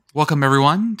Welcome,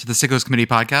 everyone, to the Sickos Committee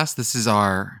podcast. This is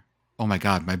our... Oh my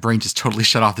God, my brain just totally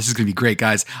shut off. This is going to be great,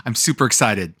 guys. I'm super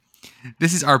excited.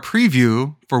 This is our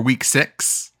preview for week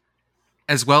 6,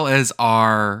 as well as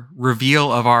our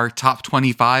reveal of our top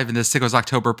 25 in the Sickos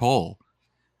October poll.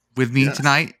 With me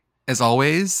tonight, as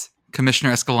always,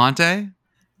 Commissioner Escalante,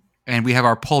 and we have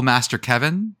our poll master,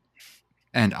 Kevin,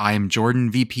 and I am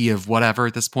Jordan, VP of whatever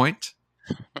at this point.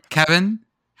 Kevin,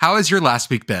 how has your last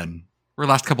week been? Or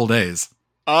last couple days?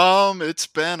 It's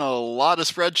been a lot of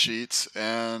spreadsheets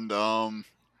and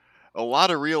a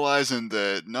lot of realizing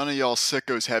that none of y'all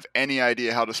sickos have any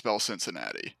idea how to spell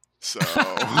Cincinnati. So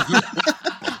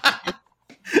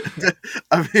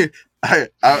I mean, I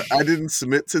didn't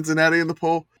submit Cincinnati in the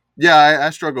poll. Yeah, I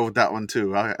struggle with that one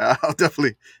too. I'll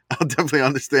definitely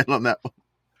understand on that one.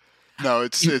 No,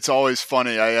 it's always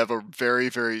funny. I have a very,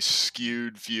 very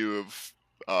skewed view of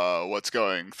what's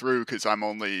going through because I'm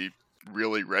only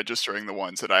really registering the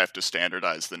ones that I have to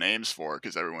standardize the names for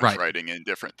because everyone's writing in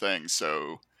different things.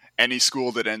 So any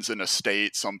school that ends in a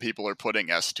state, some people are putting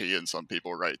ST and some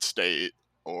people write state,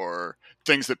 or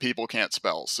things that people can't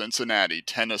spell. Cincinnati,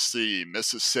 Tennessee,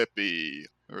 Mississippi.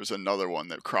 There was another one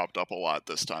that cropped up a lot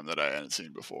this time that I hadn't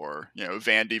seen before. You know,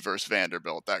 Vandy versus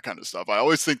Vanderbilt, that kind of stuff. I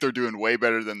always think they're doing way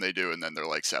better than they do, and then they're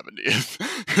like 70th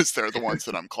because they're the ones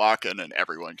that I'm clocking, and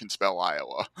everyone can spell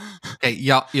Iowa. Hey,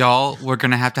 y'all, we're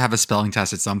going to have a spelling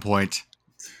test at some point.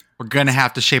 We're going to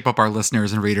have to shape up our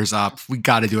listeners and readers up. We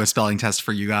got to do a spelling test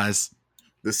for you guys.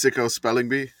 The Sicko spelling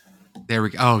bee? There we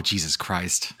go. Oh, Jesus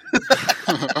Christ.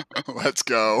 Let's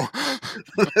go.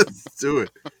 Let's do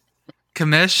it.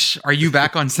 Kamish, are you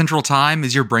back on Central Time?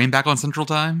 Is your brain back on Central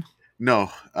Time? No.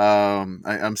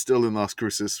 I'm still in Las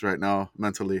Cruces right now,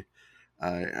 mentally.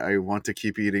 I want to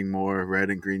keep eating more red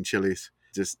and green chilies.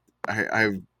 Just,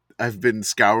 I've been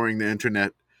scouring the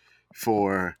internet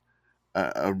for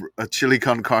a chili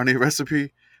con carne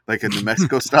recipe, like a New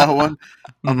Mexico style one.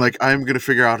 I'm like, I'm going to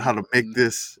figure out how to make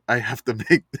this. I have to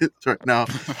make this right now.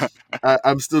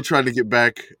 I'm still trying to get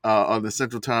back on the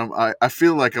Central Time. I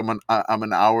feel like I'm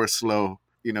an hour slow,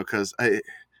 you know, because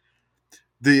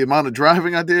the amount of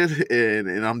driving I did,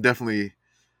 and I'm definitely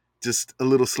just a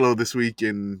little slow this week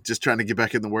and just trying to get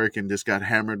back into work and just got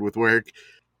hammered with work.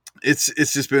 It's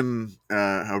just been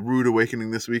a rude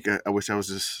awakening this week. I wish I was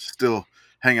just still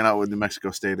hanging out with New Mexico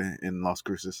State in Las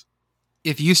Cruces.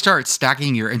 If you start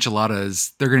stacking your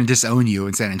enchiladas, they're going to disown you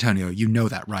in San Antonio. You know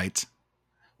that, right?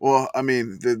 Well, I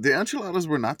mean, the enchiladas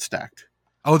were not stacked.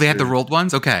 Oh, they have the rolled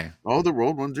ones? Okay. Oh, the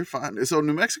rolled ones are fine. So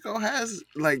New Mexico has,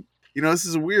 like, you know, this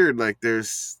is weird. Like,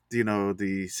 there's, you know,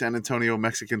 the San Antonio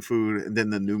Mexican food and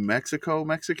then the New Mexico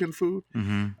Mexican food.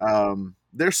 Mm-hmm.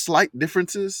 There's slight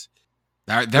differences.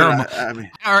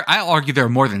 I'll argue they're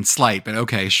more than slight, but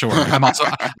okay, sure. I'm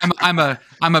a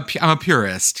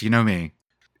purist. You know me.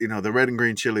 You know, the red and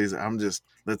green chilies. I'm just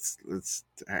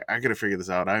I gotta figure this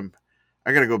out. I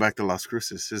gotta go back to Las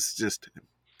Cruces. It's just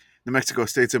New Mexico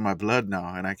State's in my blood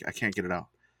now, and I can't get it out.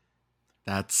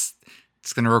 It's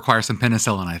going to require some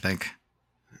penicillin, I think.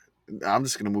 I'm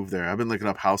just gonna move there. I've been looking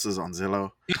up houses on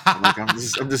Zillow. I'm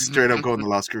just straight up going to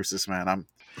Las Cruces, man.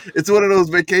 It's one of those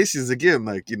vacations again.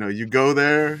 Like, you know, you go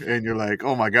there and you're like,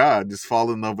 oh my God, just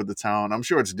fall in love with the town. I'm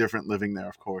sure it's different living there,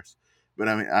 of course, but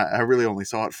I mean, I really only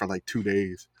saw it for like 2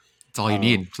 days. That's all you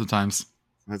need sometimes.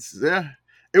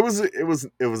 It was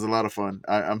a lot of fun.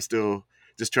 I'm still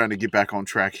just trying to get back on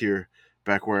track here,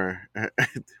 back where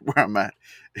I'm at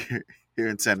here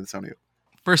in San Antonio.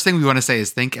 First thing we want to say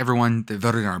is thank everyone that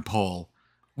voted in our poll.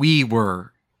 We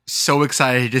were so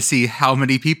excited to see how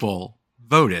many people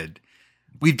voted.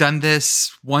 We've done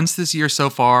this once this year so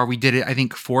far. We did it, I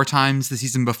think, 4 times the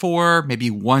season before, maybe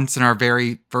once in our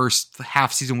very first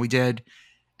half season we did.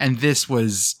 And this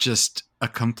was just a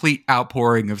complete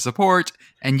outpouring of support.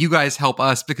 And you guys help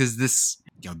us because this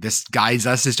guides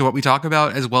us as to what we talk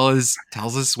about, as well as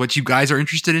tells us what you guys are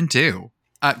interested in too.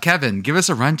 Kevin, give us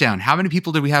a rundown. How many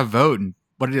people did we have vote and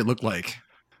what did it look like?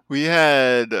 We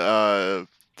had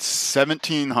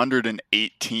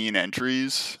 1,718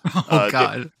 entries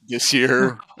this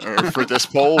year or for this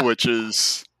poll, which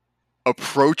is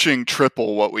approaching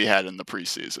triple what we had in the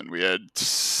preseason. We had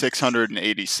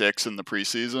 686 in the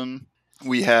preseason.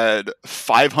 We had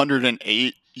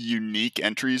 508 unique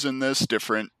entries in this,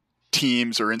 different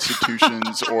teams or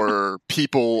institutions or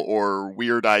people or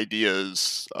weird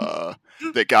ideas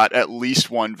that got at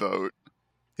least one vote.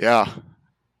 Yeah.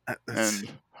 And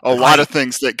a lot of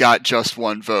things that got just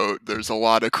one vote. There's a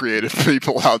lot of creative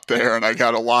people out there, and I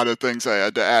got a lot of things I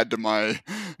had to add to my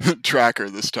tracker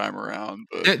this time around.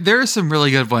 But there are some really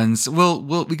good ones.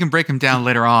 We can break them down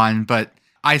later on, but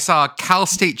I saw Cal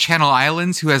State Channel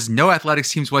Islands, who has no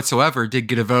athletics teams whatsoever, did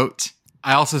get a vote.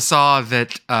 I also saw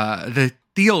that the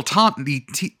Thiel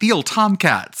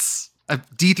Tomcats, a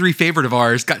D3 favorite of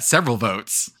ours, got several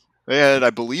votes. They had, I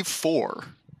believe, 4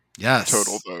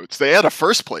 total votes. They had a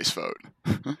first place vote.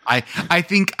 I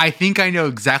think I know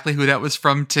exactly who that was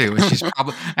from too. And she's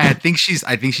probably I think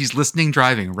she's listening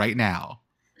driving right now.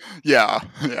 Yeah,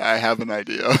 I have an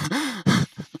idea.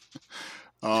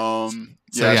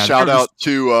 Shout out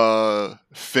to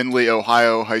Findlay,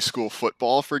 Ohio high school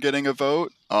football for getting a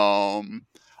vote.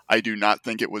 I do not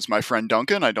think it was my friend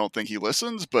Duncan. I don't think he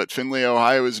listens, but Findlay,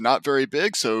 Ohio is not very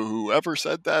big, so whoever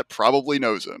said that probably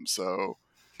knows him. So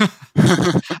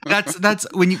that's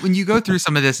when you go through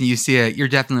some of this and you see it, you're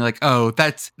definitely like, oh,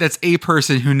 that's a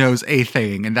person who knows a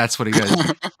thing, and that's what he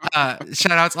does.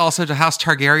 Shout outs also to House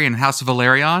Targaryen and House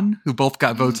Valerion, who both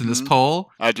got votes in this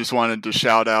poll. I just wanted to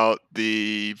shout out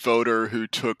the voter who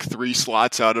took 3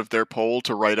 slots out of their poll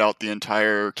to write out the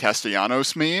entire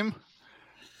Castellanos meme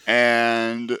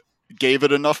and gave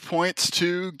it enough points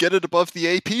to get it above the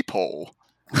AP poll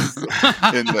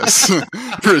in this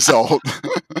result.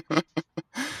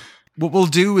 What we'll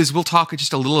do is we'll talk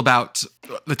just a little about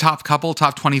the top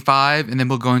 25, and then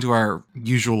we'll go into our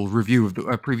usual review of the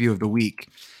preview of the week.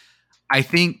 I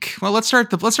think. Well, let's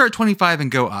start at 25 and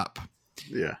go up.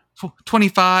 Yeah.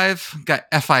 25 got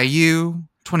FIU.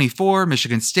 24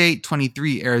 Michigan State.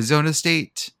 23 Arizona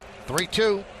State.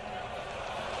 3-2.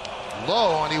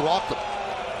 Low, and he walked them.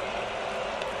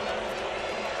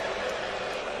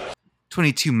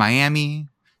 22 Miami.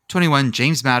 21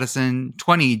 James Madison.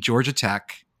 20 Georgia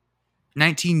Tech.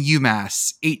 19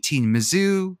 UMass. 18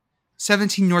 Mizzou.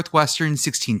 17 Northwestern.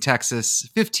 16 Texas.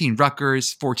 15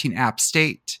 Rutgers. 14 App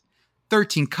State.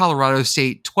 13 Colorado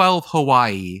State. 12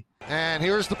 Hawaii. And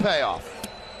here's the payoff.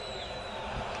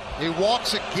 He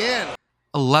walks again.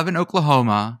 11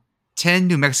 Oklahoma. 10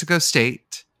 New Mexico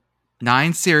State.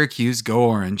 9 Syracuse. Go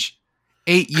Orange.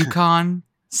 8 UConn.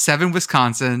 7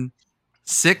 Wisconsin.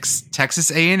 6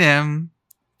 Texas A&M.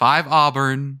 5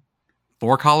 Auburn.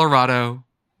 4 Colorado.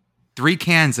 3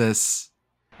 Kansas.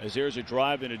 As there's a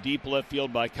drive in a deep left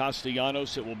field by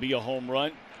Castellanos, it will be a home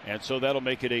run, and so that'll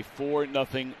make it a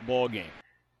 4-0 ball game.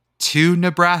 2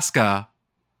 Nebraska,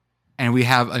 and we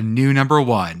have a new number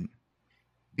 1,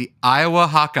 the Iowa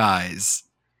Hawkeyes,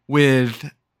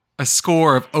 with a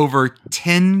score of over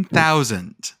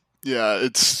 10,000. Yeah,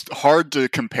 it's hard to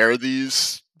compare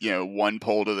these, one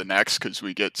poll to the next because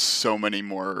we get so many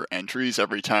more entries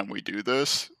every time we do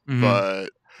this. Mm-hmm. But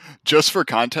just for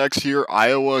context here,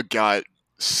 Iowa got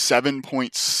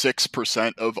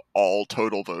 7.6% of all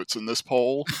total votes in this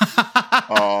poll.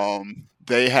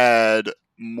 They had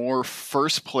more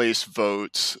first place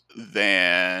votes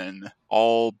than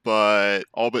all but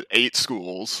 8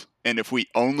 schools. And if we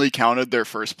only counted their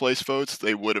first place votes,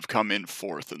 they would have come in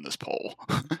 4th in this poll.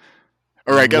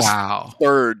 Or I guess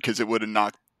 3rd, because it would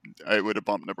have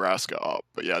bumped Nebraska up.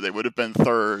 But yeah, they would have been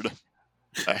 3rd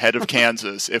ahead of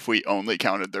Kansas if we only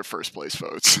counted their first place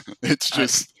votes. It's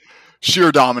just sheer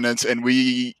dominance, and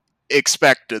we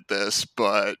expected this,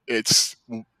 but it's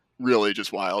really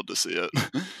just wild to see it.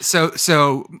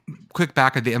 So quick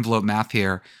back of the envelope math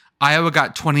here. Iowa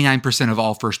got 29% of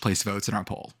all first place votes in our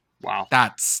poll. Wow.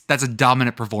 That's a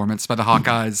dominant performance by the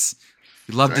Hawkeyes.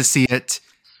 We love to see it.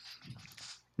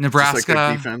 Nebraska, just like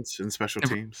their defense and special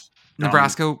teams.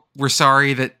 Nebraska, we're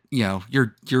sorry that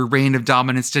your reign of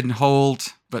dominance didn't hold,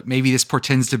 but maybe this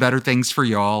portends to better things for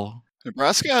y'all.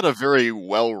 Nebraska had a very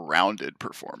well-rounded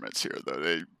performance here, though.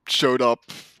 They showed up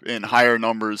in higher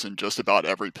numbers in just about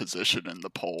every position in the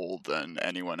poll than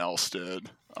anyone else did.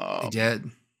 They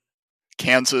did.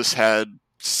 Kansas had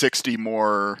 60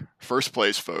 more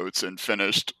first-place votes and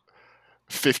finished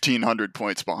 1,500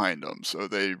 points behind them. So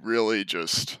they really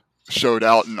just showed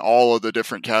out in all of the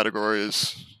different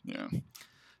categories. Yeah.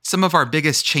 Some of our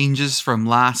biggest changes from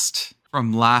last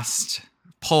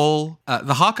poll,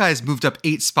 the Hawkeyes moved up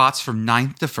 8 spots from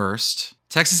 9th to 1st.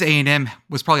 Texas A&M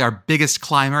was probably our biggest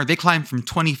climber. They climbed from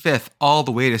 25th all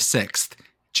the way to 6th.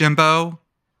 Jimbo,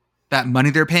 that money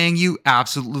they're paying you,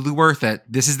 absolutely worth it.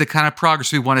 This is the kind of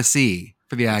progress we want to see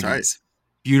for the Aggies. Right.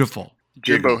 Beautiful.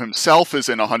 Jimbo himself is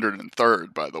in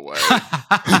 103rd, by the way.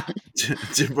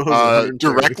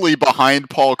 Directly behind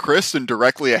Paul Christ and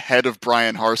directly ahead of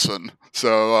Brian Harsin.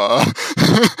 So,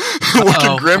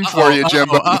 looking grim for you,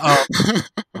 Jimbo.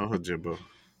 Oh, Jimbo.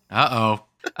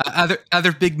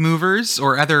 Other big movers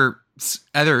or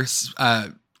others,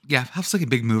 I was looking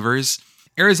big movers.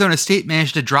 Arizona State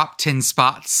managed to drop 10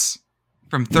 spots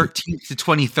from 13th to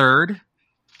 23rd.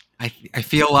 I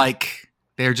feel like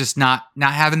they're just not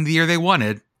having the year they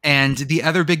wanted. And the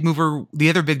other big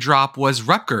drop was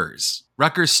Rutgers.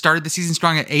 Rutgers started the season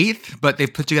strong at 8th, but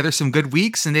they've put together some good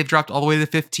weeks, and they've dropped all the way to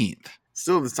 15th.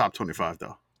 Still in the top 25,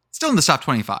 though. Still in the top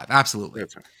 25, absolutely.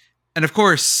 That's right. And of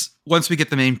course, once we get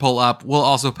the main poll up, we'll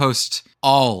also post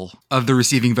all of the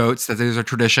receiving votes. That is our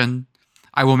tradition.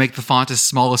 I will make the font as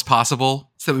small as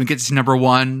possible so that when we get to number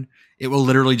 1, it will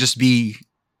literally just be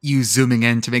you zooming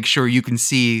in to make sure you can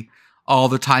see all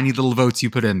the tiny little votes you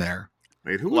put in there.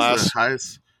 Wait, who was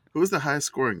the highest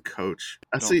scoring coach?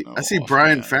 I see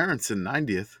Brian Ferentz in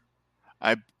 90th.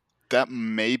 That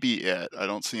may be it. I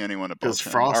don't see anyone above him. Because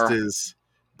Frost is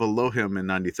below him in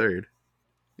 93rd.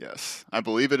 Yes, I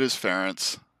believe it is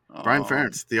Ferentz. Brian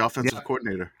Ferentz, the offensive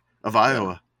coordinator of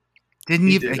Iowa.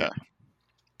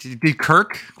 Did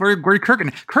Kirk? Where did Kirk?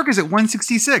 Kirk is at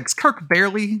 166. Kirk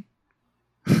barely.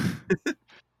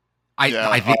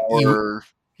 I think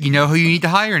you know who you need to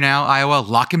hire now, Iowa.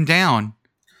 Lock him down.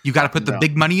 You got to put the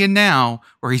big money in now,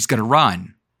 or he's going to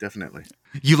run. Definitely.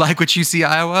 You like what you see,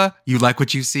 Iowa? You like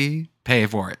what you see? Pay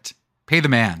for it. Pay the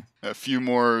man. A few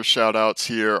more shout outs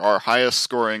here. Our highest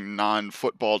scoring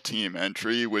non-football team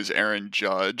entry was Aaron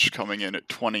Judge, coming in at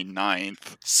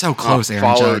 29th. So close, Aaron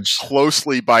followed Judge.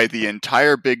 Closely by the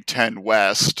entire Big Ten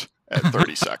West at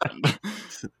 32nd.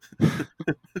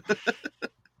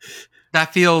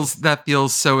 That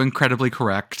feels so incredibly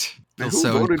correct.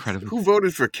 Who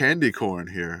voted for candy corn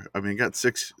here? I mean, got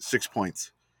 6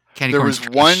 points. There was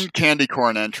one candy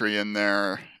corn entry in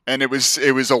there, and it was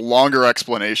a longer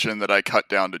explanation that I cut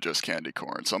down to just candy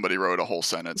corn. Somebody wrote a whole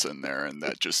sentence in there, and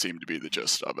that just seemed to be the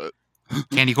gist of it.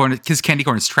 Candy corn, because candy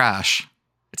corn is trash.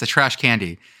 It's a trash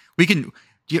candy.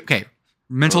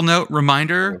 Mental note,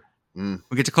 reminder.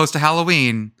 We get too close to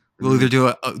Halloween. We'll either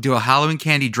do a Halloween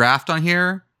candy draft on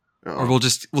here, or we'll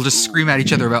just scream at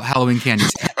each other about Halloween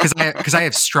candies. Because I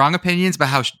have strong opinions about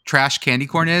how trash candy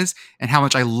corn is and how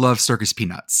much I love circus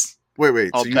peanuts. Wait.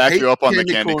 I'll back you up on the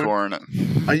candy corn.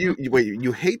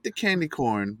 You hate the candy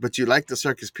corn, but you like the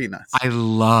circus peanuts. I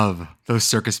love those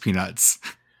circus peanuts.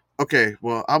 Okay,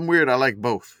 well, I'm weird. I like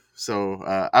both. So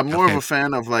I'm more of a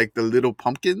fan of like the little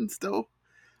pumpkins, though.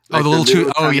 Like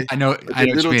I know. I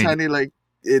know little tiny like.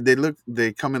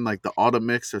 They come in like the autumn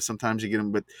mix, or sometimes you get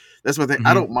them, but that's one thing. Mm-hmm.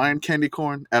 I don't mind candy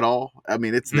corn at all. I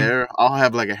mean, it's there. I'll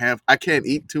have like a half. I can't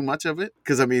eat too much of it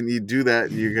because I mean, you do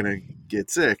that, you're gonna get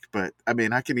sick. But I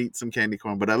mean, I can eat some candy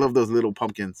corn. But I love those little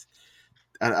pumpkins.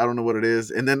 I don't know what it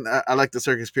is. And then I like the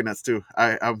circus peanuts too.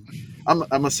 I'm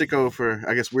a sicko for,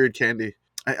 I guess, weird candy.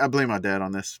 I blame my dad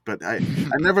on this, but I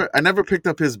never picked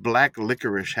up his black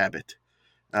licorice habit.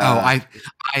 I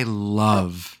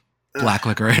love black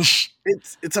licorice.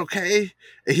 It's okay.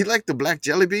 He liked the black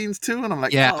jelly beans too, and I'm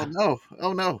like,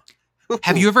 oh no.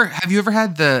 Have you ever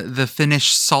had the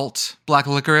Finnish salt black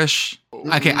licorice?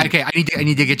 Okay. I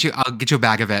need to get you. I'll get you a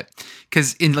bag of it,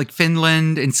 because in like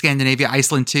Finland and Scandinavia,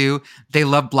 Iceland too, they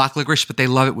love black licorice, but they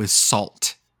love it with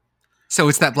salt. So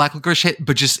it's that black licorice hit,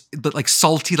 but like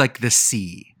salty like the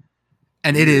sea,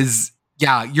 and it is.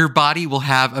 Yeah, your body will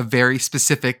have a very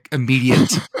specific,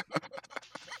 immediate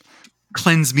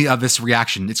cleanse me of this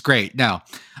reaction. It's great. Now,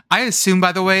 I assume,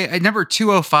 by the way, at number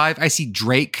 205, I see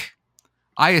Drake.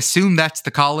 I assume that's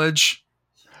the college.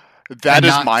 That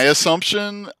is my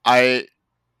assumption. It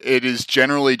is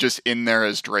generally just in there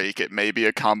as Drake. It may be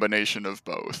a combination of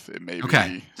both. It may be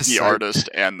the artist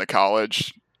and the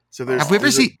college. So have we ever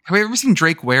seen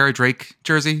Drake wear a Drake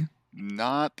jersey?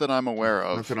 Not that I'm aware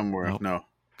of. Not that I'm aware of. No.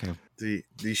 Okay.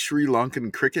 The Sri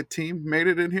Lankan cricket team made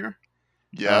it in here.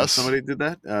 Yes. Somebody did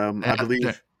that. I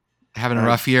believe. Having a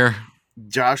rough year.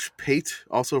 Josh Pate,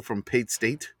 also from Pate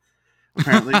State,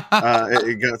 apparently.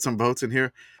 It got some votes in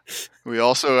here. We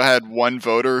also had one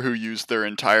voter who used their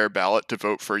entire ballot to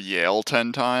vote for Yale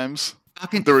 10 times.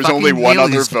 There was only one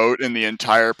other vote in the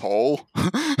entire poll.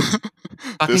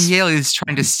 Yale is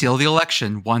trying to steal the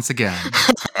election once again.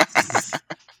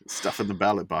 Stuff in the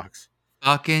ballot box.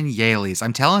 Fucking Yaleys,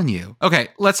 I'm telling you. Okay,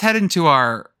 let's head into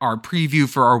our preview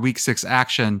for our Week 6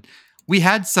 action. We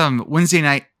had some Wednesday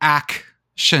night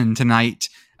action tonight,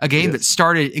 a game that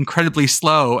started incredibly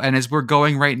slow, and as we're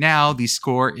going right now, the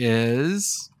score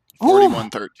is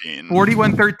 41-13.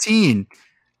 41-13.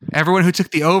 Everyone who took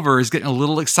the over is getting a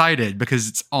little excited because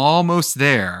it's almost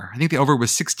there. I think the over was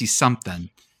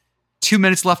 60-something. 2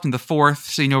 minutes left in the fourth,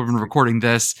 so you know when we're recording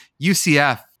this.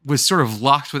 UCF was sort of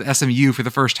locked with SMU for the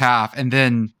first half, and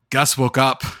then Gus woke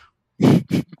up.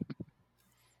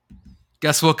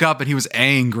 Gus woke up and he was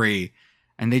angry,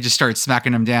 and they just started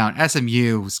smacking him down.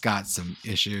 SMU's got some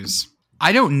issues.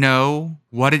 I don't know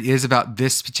what it is about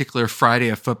this particular Friday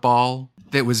of football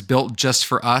that was built just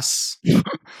for us.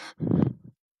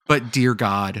 But dear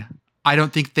God, I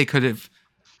don't think they could have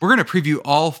We're going to preview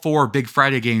all 4 Big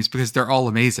Friday games because they're all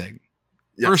amazing.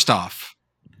 Yep. First off,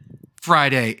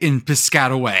 Friday in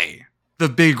Piscataway, the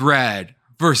Big Red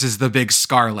versus the Big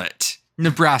Scarlet.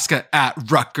 Nebraska at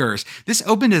Rutgers. This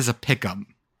opened as a pick'em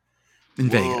in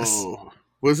Vegas.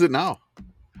 What is it now?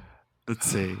 Let's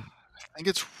see. I think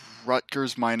it's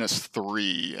Rutgers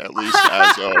 -3, at least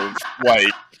as of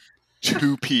like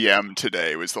 2 p.m.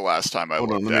 today was the last time I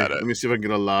looked at it. Let me see if I can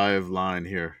get a live line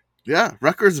here. Yeah,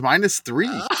 Rutgers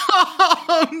 -3.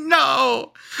 Oh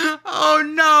no! Oh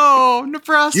no!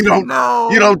 Nebraska!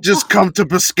 You don't just come to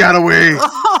Piscataway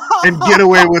and get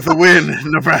away with a win,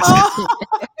 Nebraska.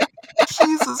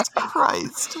 Jesus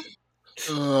Christ!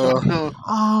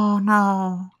 Oh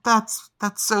no! That's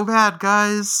so bad,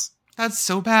 guys. That's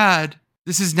so bad.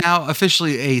 This is now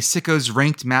officially a Sickos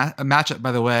ranked matchup.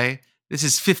 By the way, this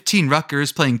is 15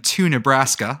 Rutgers playing 2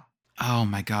 Nebraska. Oh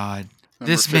my God!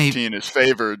 Number 15 is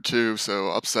favored too, so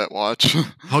upset watch.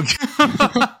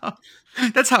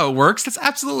 That's how it works. That's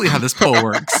absolutely how this poll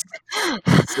works.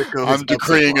 I'm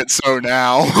decreeing it so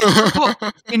now.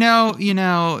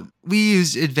 Well, we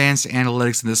use advanced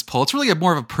analytics in this poll. It's really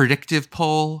more of a predictive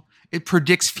poll. It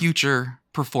predicts future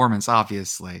performance,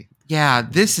 obviously. Yeah,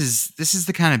 this is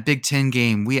the kind of Big Ten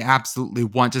game we absolutely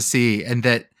want to see, and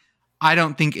that I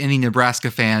don't think any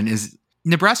Nebraska fans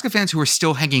who are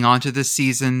still hanging on to this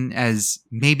season as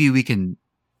maybe we can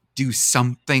do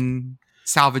something,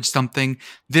 salvage something.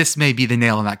 This may be the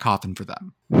nail in that coffin for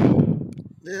them.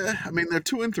 Yeah, I mean, they're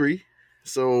 2-3,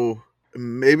 so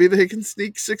maybe they can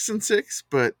sneak 6-6,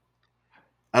 but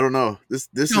I don't know. This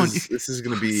is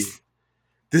gonna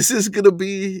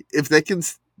be if they can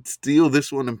steal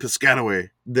this one in Piscataway,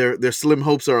 their slim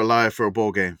hopes are alive for a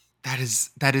bowl game. That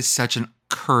is such an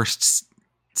cursed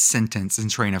sentence and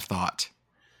train of thought.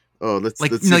 Oh, let's see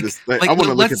this. I want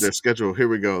to look at their schedule. Here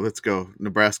we go. Let's go.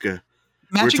 Nebraska.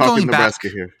 We're talking Nebraska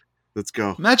here. Let's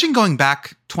go. Imagine going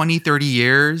back 20, 30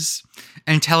 years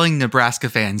and telling Nebraska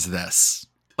fans this.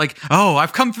 Like, oh,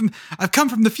 I've come from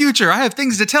the future. I have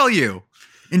things to tell you.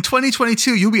 In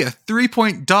 2022, you'll be a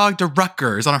 3-point dog to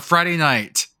Rutgers on a Friday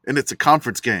night. And it's a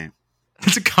conference game.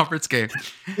 It's a conference game.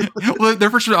 Well, their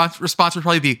first response would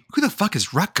probably be, who the fuck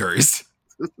is Rutgers?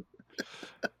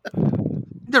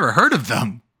 Never heard of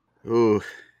them. Ooh.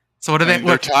 So what are they?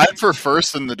 They're tied for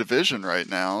first in the division right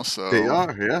now. So they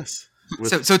are, yes.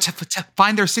 So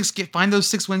find those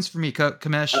 6 wins for me,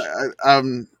 Commish.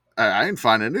 I ain't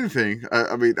finding anything.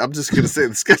 I mean, I'm just gonna say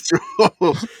the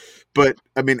schedule. But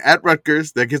I mean, at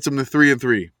Rutgers, that gets them to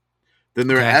 3-3. Then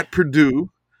they're at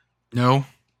Purdue. No.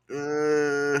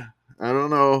 I don't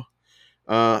know.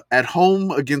 At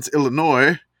home against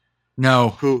Illinois. No.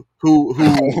 Who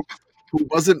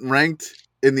wasn't ranked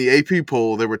in the AP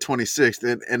poll? They were 26th,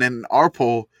 and in our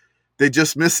poll, they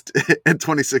just missed at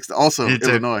 26th. Also,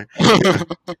 Illinois.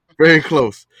 Very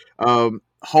close.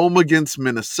 Home against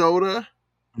Minnesota.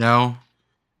 No.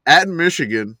 At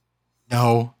Michigan.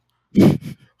 No.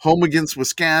 Home against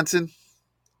Wisconsin.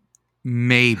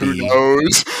 Maybe. Who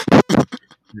knows?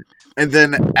 And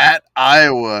then at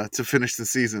Iowa to finish the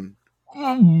season.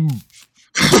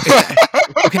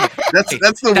 Okay.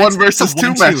 That's the 1 versus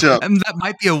 2 matchup. And that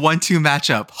might be a 1-2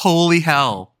 matchup. Holy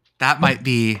hell. That might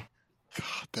be.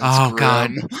 That's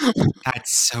God. grim.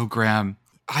 That's so grim.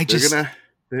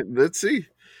 Let's see.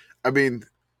 I mean,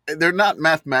 they're not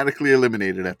mathematically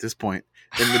eliminated at this point.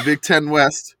 In the Big Ten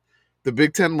West,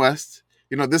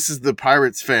 this is the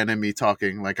Pirates fan in me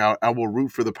talking. Like I will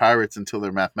root for the Pirates until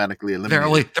they're mathematically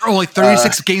eliminated. They're only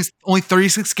 36 games. Only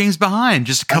 36 games behind.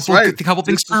 Just a couple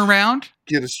things turn around.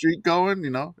 Get a streak going.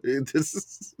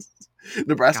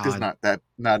 Nebraska's not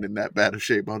in that bad of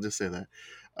shape. I'll just say that.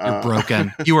 You're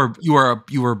broken. You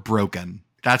are broken.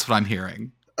 That's what I'm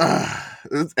hearing.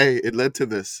 Hey, it led to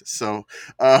this. So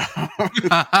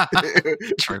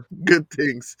True. Good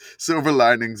things, silver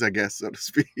linings, I guess, so to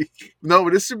speak. No,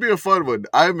 but this should be a fun one.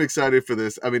 I'm excited for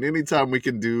this. I mean, anytime we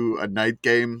can do a night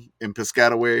game in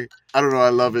Piscataway, I don't know, I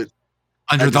love it.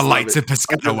 Under the lights in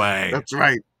Piscataway. That's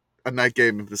right. A night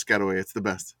game in Piscataway. It's the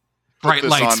best. Bright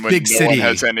lights, big city. No one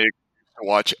has any to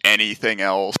watch anything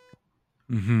else.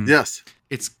 Mm-hmm. Yes.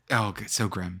 It's so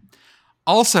grim.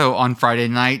 Also on Friday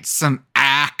night, some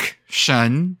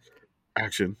action.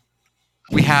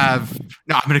 We have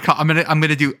I'm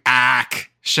gonna do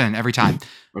action every time.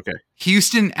 Okay.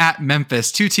 Houston at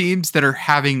Memphis, 2 teams that are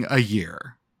having a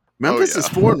year. Memphis is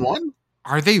 4-1.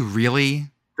 Are they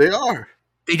really? They are.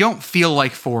 They don't feel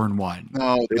like 4-1.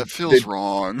 No, that feels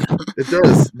wrong. It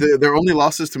does. Their only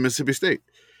losses to Mississippi State.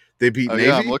 They beat Navy.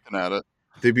 Yeah, I'm looking at it.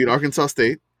 They beat Arkansas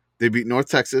State. They beat North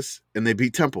Texas, and they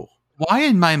beat Temple. Why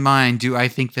in my mind do I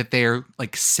think that they're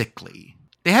like sickly?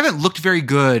 They haven't looked very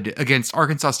good against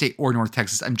Arkansas State or North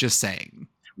Texas. I'm just saying.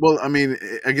 Well, I mean,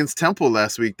 against Temple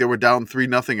last week, they were down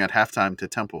 3-0 at halftime to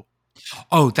Temple.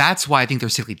 Oh, that's why I think they're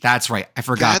sickly. That's right. I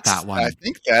forgot that one. I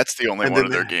think that's the only one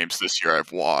of their games this year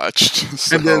I've watched.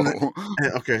 So. And then,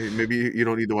 okay, maybe you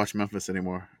don't need to watch Memphis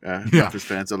anymore. Memphis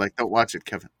fans are like, don't watch it,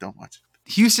 Kevin. Don't watch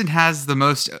it. Houston has the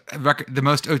most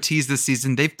OTs this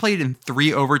season. They've played in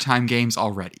 3 overtime games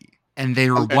already, and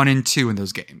they were 1-2 in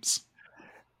those games.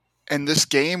 And this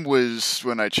game was,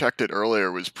 when I checked it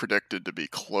earlier, was predicted to be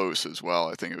close as well.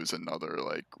 I think it was another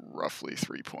like roughly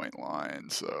 3-point line.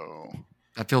 So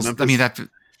that feels. Memphis, I mean, that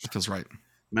feels right.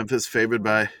 Memphis favored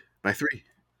by 3.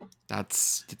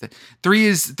 That's 3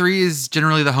 is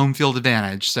generally the home field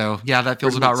advantage. So yeah, that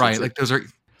feels about right. Like those are.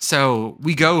 So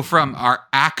we go from our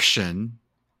action,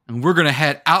 and we're gonna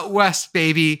head out west,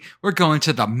 baby. We're going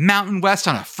to the Mountain West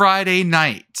on a Friday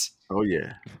night. Oh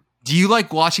yeah. Do you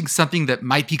like watching something that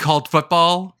might be called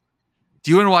football?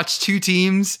 Do you want to watch 2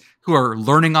 teams who are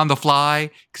learning on the fly?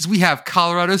 Because we have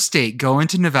Colorado State going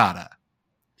to Nevada.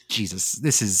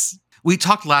 Jesus, we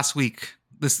talked last week,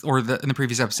 in the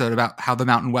previous episode, about how the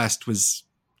Mountain West was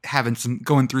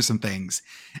going through some things.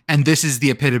 And this is the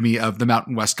epitome of the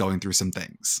Mountain West going through some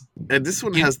things. And this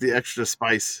one has the extra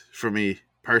spice for me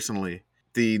personally.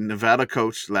 The Nevada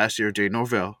coach last year, Jay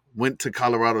Norvell, went to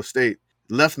Colorado State,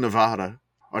 left Nevada.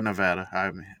 Or Nevada.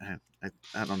 I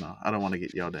don't know. I don't want to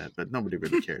get yelled at, but nobody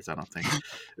really cares, I don't think.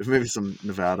 If maybe some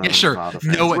Nevada. Yeah, sure. Nevada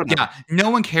fans, no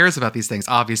one cares about these things,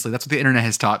 obviously. That's what the internet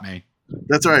has taught me.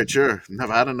 That's right, sure.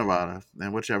 Nevada,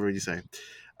 and whichever you say.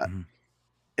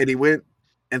 And he went,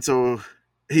 and so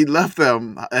he left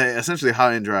them essentially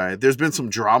high and dry. There's been some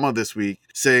drama this week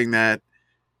saying that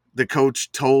the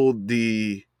coach told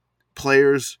the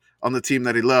players on the team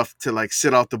that he left to like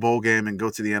sit out the bowl game and go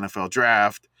to the NFL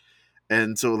draft.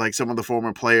 And so, like, some of the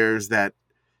former players that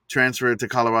transferred to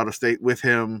Colorado State with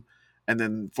him, and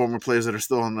then former players that are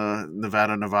still on the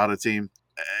Nevada team,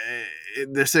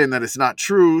 they're saying that it's not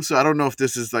true. So I don't know if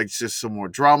this is, like, just some more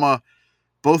drama.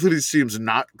 Both of these teams are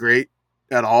not great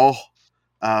at all.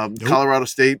 Nope. Colorado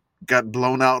State got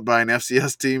blown out by an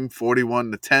FCS team,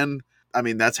 41-10. I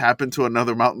mean, that's happened to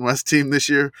another Mountain West team this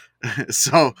year.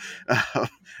 So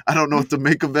I don't know what to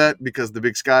make of that, because the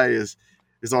Big Sky is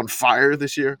on fire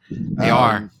this year. They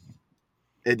are.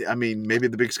 I mean, maybe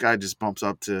the Big Sky just bumps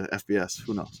up to FBS.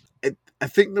 Who knows? I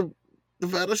think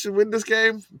Nevada should win this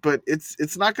game, but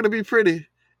it's not going to be pretty.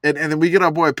 And then we get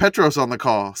our boy Petros on the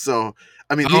call. So,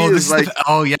 I mean, yes.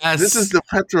 This is the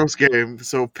Petros game.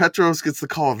 So Petros gets the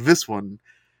call of this one.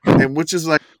 And which is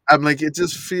like, I'm like, it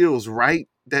just feels right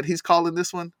that he's calling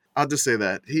this one. I'll just say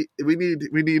that. We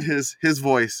need his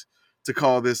voice to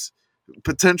call this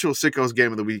potential Sickos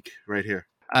game of the week right here.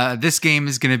 This game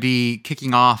is going to be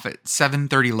kicking off at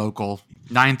 7:30 local,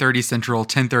 9:30 Central,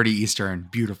 10:30 Eastern.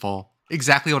 Beautiful.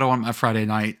 Exactly what I want on my Friday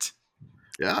night.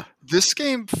 Yeah. This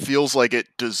game feels like it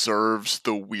deserves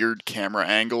the weird camera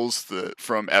angles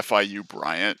from FIU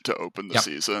Bryant to open the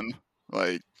season.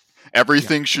 Like,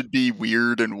 everything should be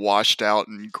weird and washed out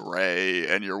and gray,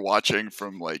 and you're watching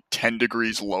from like 10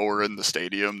 degrees lower in the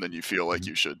stadium than you feel like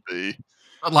you should be.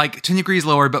 Like 10 degrees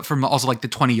lower, but from also like the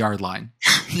 20-yard line.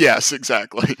 Yes,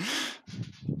 exactly.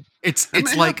 It's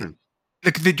like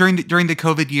during the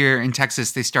COVID year in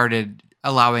Texas, they started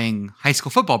allowing high school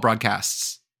football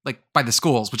broadcasts like by the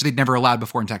schools, which they'd never allowed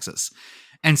before in Texas.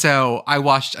 And so I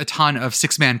watched a ton of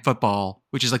 6-man football,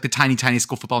 which is like the tiny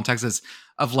school football in Texas,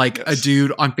 of like a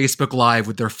dude on Facebook Live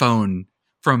with their phone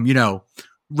from,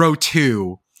 row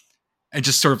 2. And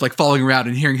just sort of like following around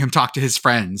and hearing him talk to his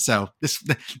friends. So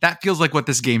that feels like what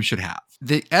this game should have.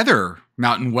 The other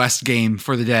Mountain West game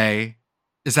for the day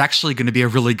is actually going to be a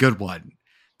really good one,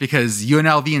 because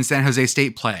UNLV and San Jose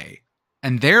State play,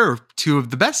 and they're 2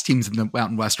 of the best teams in the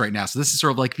Mountain West right now. So this is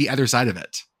sort of like the other side of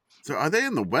it. So are they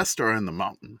in the West or in the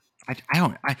Mountain? I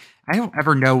don't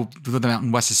ever know what the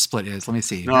Mountain West's split is. Let me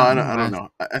see. No, I don't know.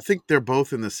 I think they're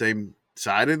both in the same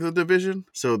side of the division,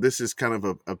 so this is kind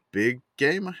of a big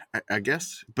game, I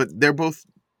guess. But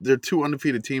they're 2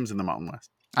 undefeated teams in the Mountain West.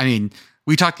 I mean,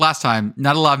 we talked last time.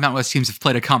 Not a lot of Mountain West teams have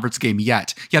played a conference game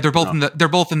yet. Yeah, they're both in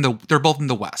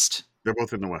the West. They're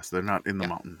both in the West. They're not in the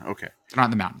Mountain. Okay, they're not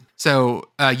in the Mountain. So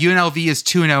UNLV is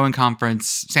 2-0 in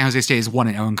conference. San Jose State is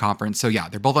 1-0 in conference. So yeah,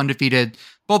 they're both undefeated,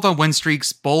 both on win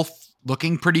streaks, both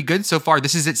looking pretty good so far.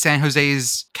 This is at San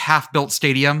Jose's calf-built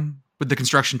stadium with the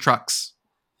construction trucks.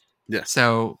 Yeah.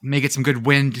 So may get some good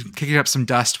wind, kicking up some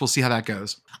dust. We'll see how that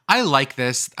goes. I like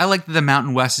this. I like that the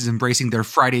Mountain West is embracing their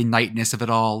Friday nightness of it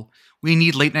all. We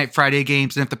need late night Friday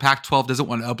games, and if the Pac-12 doesn't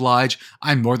want to oblige,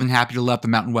 I'm more than happy to let the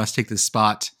Mountain West take this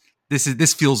spot.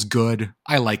 This feels good.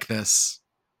 I like this.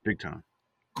 Big time.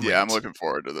 great. Yeah, I'm looking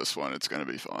forward to this one. It's going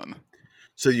to be fun.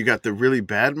 So you got the really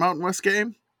bad Mountain West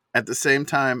game at the same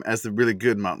time as the really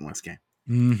good Mountain West game.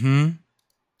 Mm-hmm.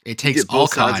 It takes all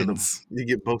kinds. You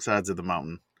get both sides of the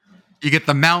mountain. You get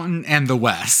the mountain and the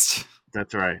West.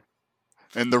 That's right.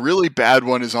 And the really bad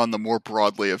one is on the more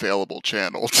broadly available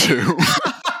channel, too.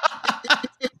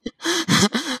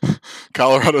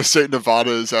 Colorado State,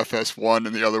 Nevada is FS1,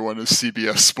 and the other one is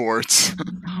CBS Sports.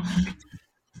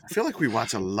 I feel like we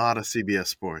watch a lot of CBS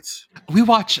Sports. We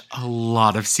watch a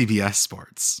lot of CBS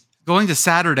Sports. Going to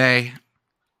Saturday,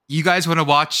 you guys want to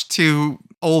watch two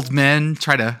old men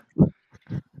try to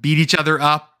beat each other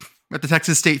up at the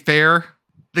Texas State Fair?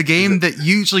 The game that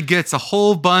usually gets a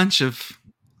whole bunch of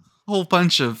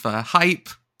hype.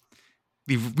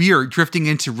 We are drifting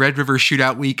into Red River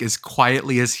Shootout Week as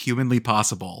quietly as humanly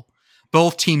possible.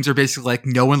 Both teams are basically like,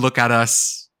 no one look at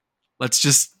us. Let's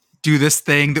just do this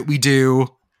thing that we do.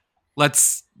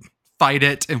 Let's fight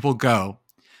it and we'll go.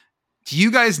 Do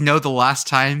you guys know the last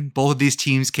time both of these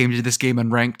teams came to this game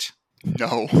unranked?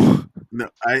 No. No,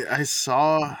 I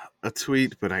saw a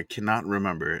tweet, but I cannot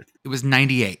remember it. It was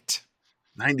 98.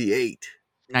 98.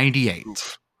 98.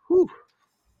 Whew.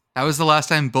 That was the last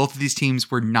time both of these teams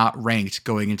were not ranked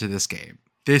going into this game.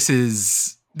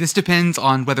 This depends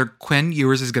on whether Quinn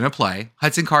Ewers is going to play.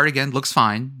 Hudson Card, again, looks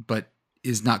fine, but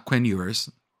is not Quinn Ewers.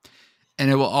 And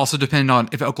it will also depend on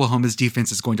if Oklahoma's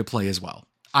defense is going to play as well.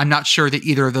 I'm not sure that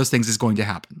either of those things is going to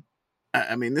happen.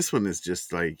 I mean, this one is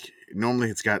just like, normally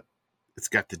it's got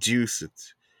the juice.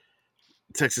 It's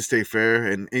Texas State Fair.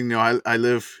 And you know, I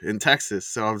live in Texas.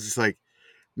 So I was just like,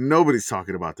 nobody's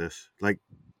talking about this. Like,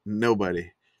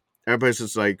 nobody. Everybody's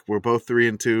just like, we're both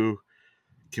 3-2.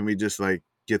 Can we just like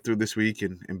get through this week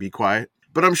and be quiet?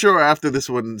 But I'm sure after this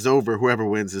one's over, whoever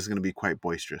wins is going to be quite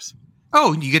boisterous.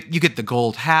 Oh, you get the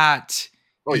gold hat.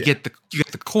 You get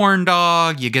the corn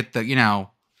dog. You get the,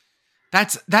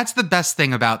 that's the best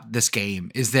thing about this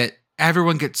game is that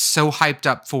everyone gets so hyped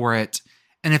up for it.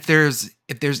 And if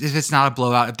it's not a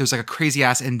blowout, if there's like a crazy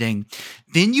ass ending,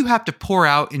 then you have to pour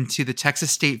out into the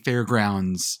Texas State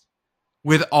Fairgrounds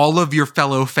with all of your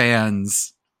fellow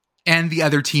fans and the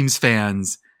other team's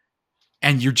fans,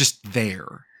 and you're just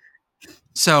there.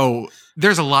 So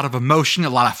there's a lot of emotion,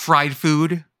 a lot of fried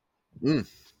food.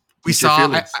 We saw.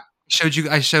 I showed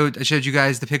you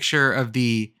guys the picture of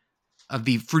the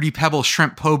Fruity Pebble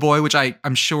shrimp po' boy, which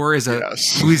I'm sure is a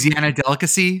Louisiana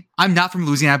delicacy. I'm not from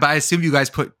Louisiana, but I assume you guys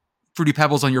put Fruity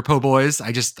Pebbles on your po' boys.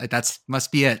 That's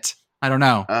must be it. I don't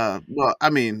know. Well, I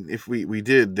mean, if we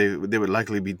did, they would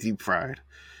likely be deep fried.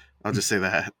 I'll just say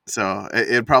that. So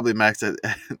it'd probably max at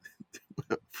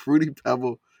Fruity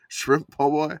Pebble shrimp po'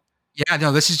 boy. Yeah,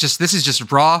 no, this is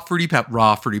just raw fruity pebbles,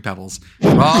 raw fruity pebbles,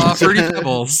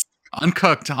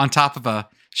 uncooked on top of a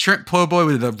shrimp po' boy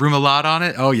with a remoulade on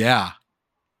it. Oh yeah,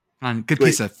 good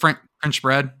piece of French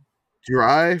bread.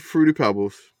 Dry Fruity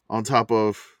Pebbles on top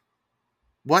of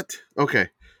what? Okay,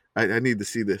 I need to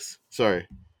see this. Sorry.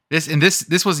 This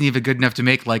wasn't even good enough to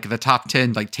make like the top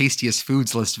 10 like tastiest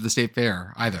foods list of the state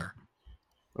fair either.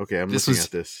 Okay, I'm looking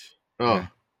at this. Oh, okay.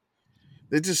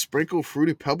 They just sprinkle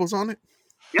Fruity Pebbles on it?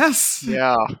 Yes.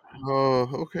 Yeah. Oh,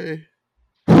 okay.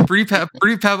 Fruity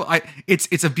Pebble.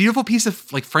 It's a beautiful piece of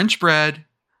like French bread.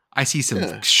 I see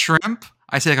some shrimp.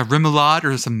 I see like a remoulade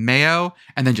or some mayo,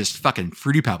 and then just fucking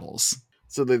Fruity Pebbles.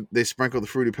 So they sprinkle the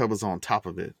Fruity Pebbles on top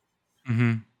of it.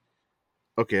 Mm-hmm.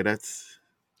 Okay, that's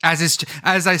as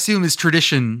I assume is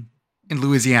tradition in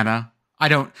Louisiana.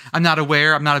 I'm not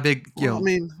aware. I'm not a big. I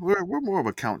mean, we're more of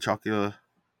a Count Chocula.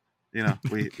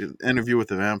 We Interview with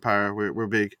the Vampire. We're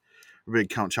big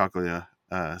Count Chocula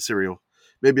cereal.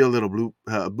 Maybe a little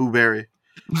blueberry.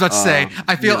 I was about to say.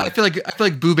 I feel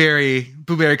like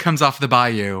blueberry comes off the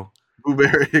bayou.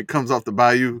 Blueberry comes off the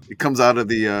bayou. It comes out of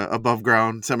the above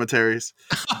ground cemeteries.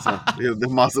 So the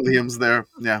mausoleums there.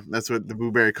 Yeah, that's where the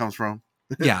blueberry comes from.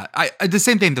 Yeah, the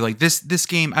same thing. Like this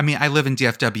game. I mean, I live in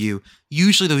DFW.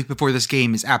 Usually, the week before this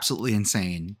game is absolutely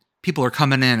insane. People are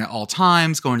coming in at all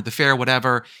times, going to the fair,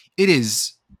 whatever. It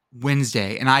is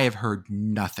Wednesday, and I have heard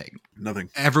nothing. Nothing.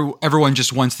 Everyone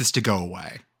just wants this to go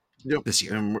away. Yep. This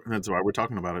year, and that's why we're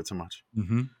talking about it so much.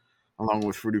 Mm-hmm. Along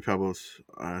with Fruity Pebbles,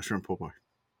 shrimp po' boy.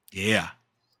 Yeah.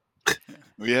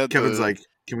 Kevin's like,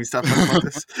 can we stop talking about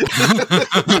this?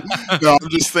 No, I'm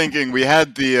just thinking we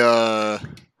had the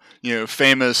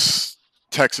famous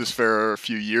Texas Fair a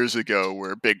few years ago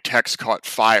where Big Tex caught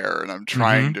fire, and I'm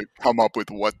trying to come up with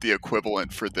what the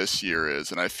equivalent for this year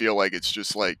is, and I feel like it's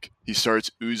just like he starts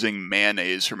oozing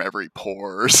mayonnaise from every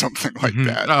pore or something like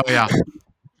that. Oh yeah.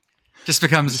 Just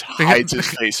hides his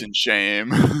face in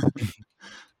shame.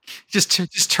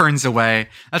 just turns away.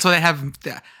 That's why they have.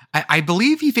 I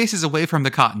believe he faces away from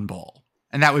the Cotton Bowl,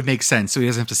 and that would make sense, so he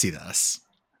doesn't have to see this.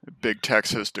 Big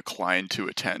Tex has declined to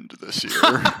attend this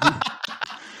year.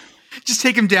 Just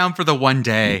take him down for the one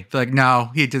day. Be like,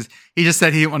 no, he just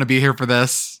said he didn't want to be here for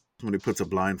this. When he puts a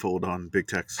blindfold on Big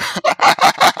Tex.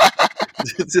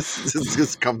 it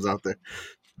just comes out there.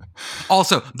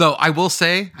 Also, though, I will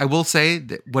say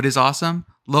that what is awesome,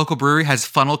 local brewery has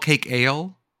funnel cake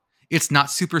ale. It's not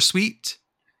super sweet.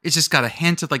 It's just got a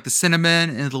hint of like the cinnamon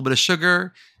and a little bit of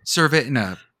sugar. Serve it in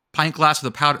a pint glass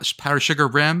with a powdered sugar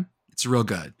rim. It's real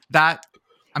good. That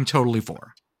I'm totally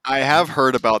for. I have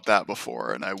heard about that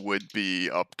before, and I would be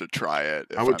up to try it.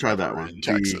 If I would I'm try that ever one. in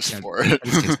Texas for it.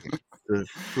 The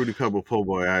Fruity Pebble po'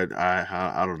 boy,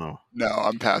 I don't know. No,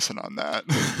 I'm passing on that.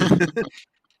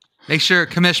 Make sure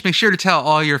to tell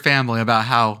all your family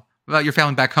about your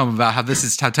family back home about how this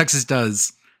is how Texas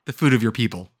does the food of your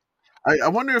people. I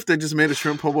wonder if they just made a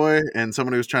shrimp po' boy and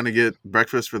somebody was trying to get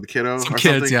breakfast for the kiddo Some or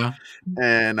kids, something. yeah.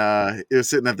 And it was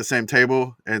sitting at the same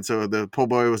table, and so the po'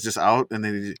 boy was just out, and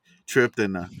then he tripped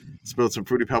and spilled some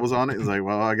Fruity Pebbles on it. He's like,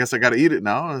 well, I guess I got to eat it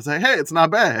now. I was like, hey, it's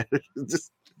not bad.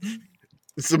 Just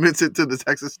submits it to the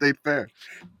Texas State Fair.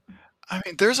 I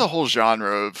mean, there's a whole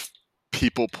genre of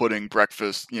people putting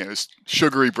breakfast,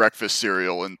 sugary breakfast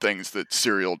cereal in things that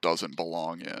cereal doesn't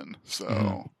belong in.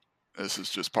 So this is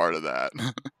just part of that.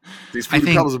 These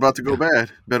Fruity Pebbles are about to go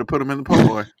bad. Better put them in the po'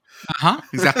 boy.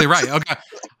 Exactly right. Okay.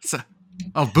 So,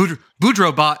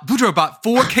 Boudreaux bought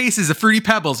 4 cases of Fruity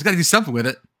Pebbles. We got to do something with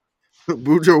it.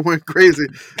 Boudreaux went crazy.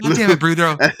 God damn it,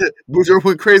 Boudreaux. Boudreaux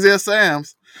went crazy at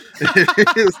Sam's.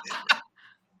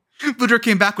 Boudreaux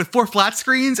came back with 4 flat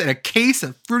screens and a case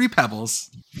of Fruity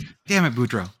Pebbles. Damn it,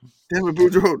 Boudreaux. Damn it,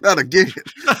 Boudreaux. Not again.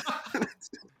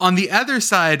 On the other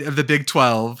side of the Big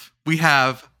 12, we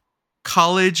have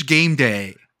college game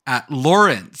day at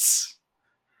Lawrence,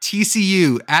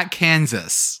 TCU at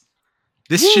Kansas.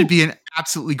 This should be an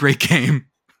absolutely great game.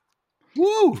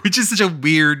 Woo! Which is such a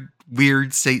weird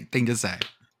thing to say.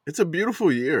 It's a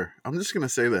beautiful year. I'm just going to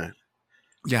say that.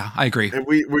 Yeah, I agree. And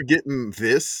we're getting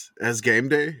this as game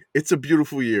day. It's a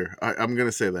beautiful year. I'm going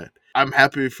to say that. I'm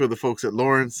happy for the folks at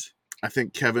Lawrence. I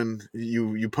think, Kevin,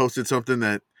 you posted something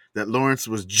that Lawrence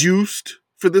was juiced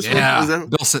for this one. Yeah,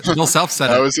 Bill Self said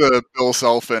that it. was a Bill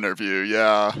Self interview,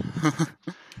 yeah.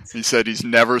 He said he's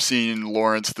never seen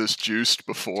Lawrence this juiced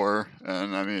before.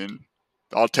 And, I mean,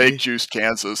 I'll take juiced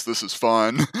Kansas. This is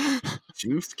fun.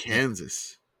 Juiced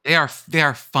Kansas. They are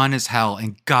fun as hell,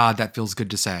 and God, that feels good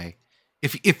to say.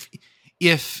 If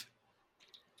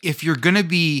you're gonna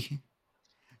be,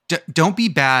 don't be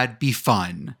bad, be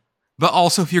fun. But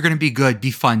also, if you're gonna be good, be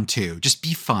fun too. Just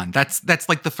be fun. That's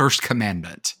like the first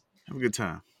commandment. Have a good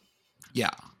time.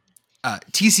 Yeah.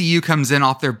 TCU comes in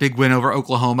off their big win over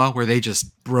Oklahoma, where they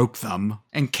just broke them,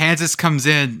 and Kansas comes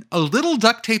in a little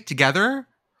duct taped together.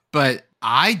 But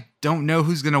I don't know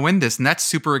who's gonna win this, and that's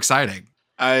super exciting.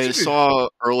 I saw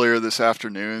earlier this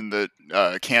afternoon that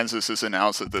Kansas has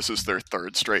announced that this is their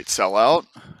 3rd straight sellout.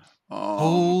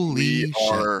 Holy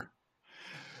shit.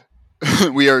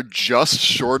 We are just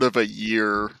short of a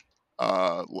year.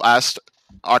 Last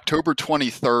October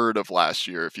 23rd of last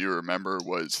year, if you remember,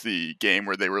 was the game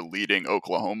where they were leading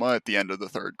Oklahoma at the end of the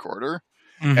 3rd quarter.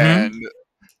 Mm-hmm. And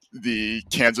the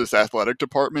Kansas athletic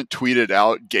department tweeted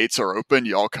out, gates are open,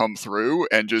 y'all come through,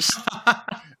 and just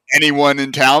anyone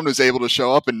in town was able to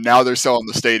show up, and now they're selling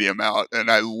the stadium out,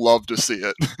 and I love to see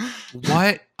it.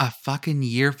 What a fucking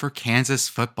year for Kansas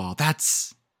football.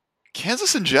 That's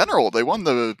Kansas in general. They won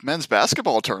the men's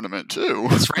basketball tournament too.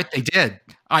 That's right, they did.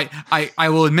 I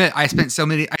will admit I spent so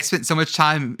much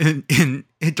time in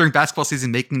during basketball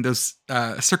season making those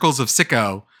circles of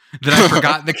sicko that I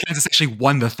forgot that Kansas actually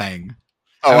won the thing.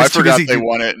 Oh, I forgot they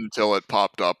won it until it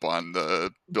popped up on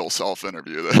the Bill Self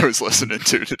interview that I was listening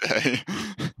to today.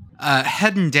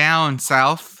 Heading down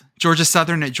south, Georgia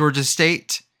Southern at Georgia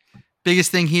State. Biggest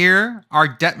thing here, our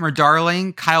Detmer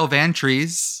darling, Kyle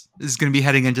Vantrease, is going to be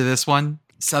heading into this one.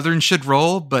 Southern should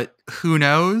roll, but who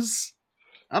knows?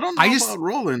 I don't know about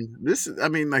rolling.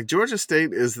 Georgia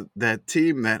State is that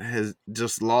team that has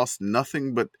just lost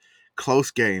nothing but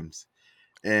close games.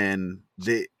 And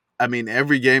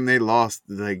every game they lost,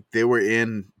 like they were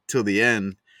in till the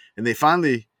end, and they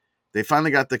finally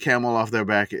got the camel off their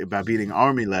back by beating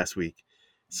Army last week.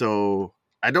 So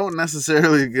I don't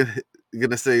necessarily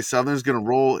gonna say Southern's gonna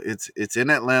roll. It's in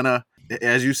Atlanta,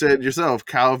 as you said yourself,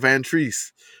 Kyle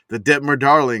Vantrease, the Detmer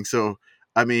darling. So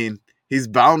he's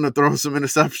bound to throw some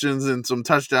interceptions and some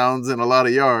touchdowns and a lot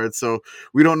of yards. So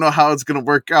we don't know how it's gonna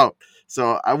work out.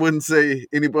 So I wouldn't say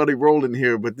anybody rolling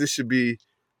here, but this should be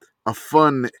a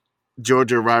fun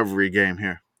Georgia rivalry game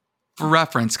here. For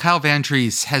reference, Kyle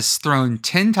Vantrease has thrown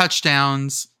 10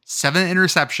 touchdowns, 7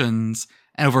 interceptions,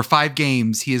 and over 5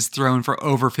 games, he has thrown for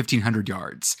over 1,500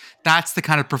 yards. That's the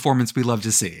kind of performance we love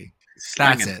to see.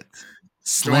 That's it.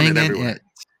 Slinging it.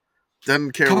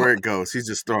 Doesn't care where it goes. He's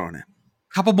just throwing it.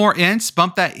 Couple more ints,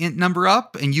 bump that int number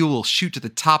up, and you will shoot to the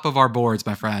top of our boards,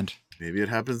 my friend. Maybe it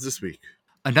happens this week.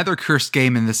 Another cursed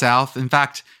game in the South. In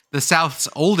fact, the South's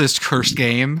oldest cursed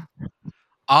game.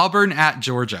 Auburn at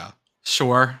Georgia.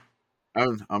 Sure.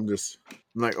 I'm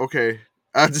like, okay.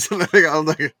 I just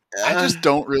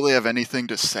don't really have anything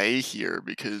to say here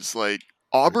because like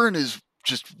Auburn is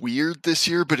just weird this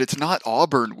year, but it's not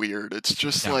Auburn weird. It's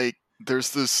just like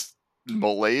there's this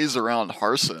malaise around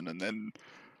Harsin, and then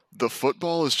the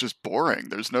football is just boring.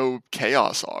 There's no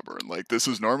chaos Auburn. Like this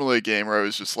is normally a game where I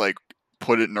was just like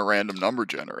put it in a random number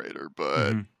generator,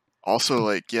 but also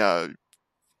like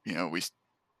we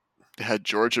had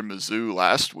Georgia Mizzou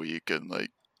last week, and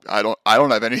like I don't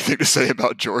have anything to say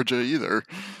about Georgia either.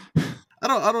 I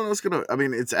don't know what's gonna. I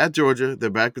mean, it's at Georgia. They're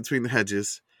back between the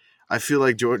hedges. I feel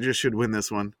like Georgia should win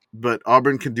this one, but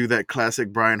Auburn can do that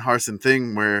classic Brian Harsin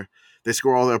thing where they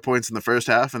score all their points in the first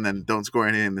half and then don't score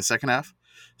any in the second half.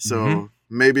 So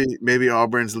maybe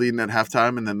Auburn's leading at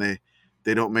halftime, and then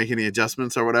they don't make any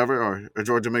adjustments or whatever, or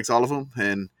Georgia makes all of them,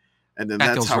 and then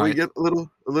that's how we get a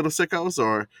little sickos,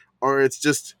 or it's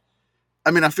just. I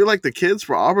mean, I feel like the kids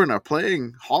for Auburn are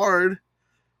playing hard,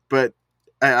 but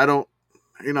I don't,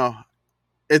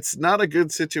 it's not a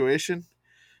good situation.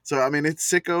 So, I mean, it's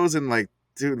sickos and like,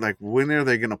 dude, like when are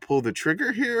they going to pull the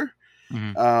trigger here?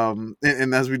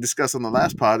 And as we discussed on the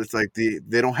last pod, it's like they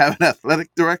don't have an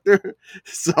athletic director.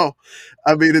 So,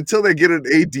 I mean, until they get an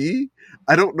AD,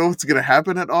 I don't know what's going to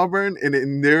happen at Auburn.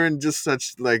 And they're in just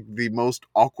such like the most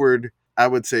awkward, I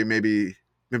would say maybe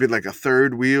like a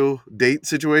third wheel date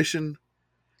situation.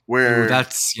 Where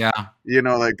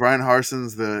like Brian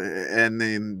Harsin's and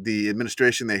then the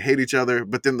administration, they hate each other,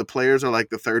 but then the players are like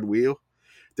the third wheel.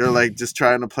 They're like just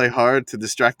trying to play hard to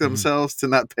distract themselves, to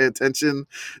not pay attention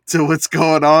to what's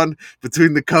going on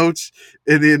between the coach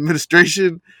and the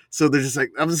administration. So they're just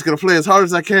like, I'm just going to play as hard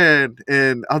as I can,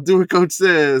 and I'll do what coach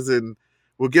says, and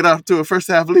we'll get off to a first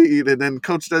half lead, and then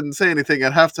coach doesn't say anything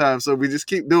at halftime, so we just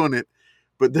keep doing it.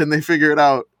 But then they figure it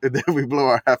out, and then we blow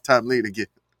our halftime lead again.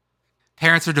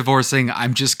 Parents are divorcing.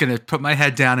 I'm just going to put my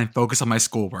head down and focus on my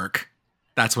schoolwork.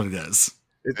 That's what it is.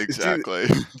 Exactly.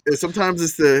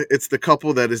 Sometimes it's the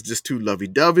couple that is just too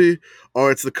lovey-dovey, or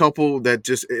it's the couple that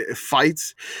just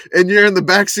fights, and you're in the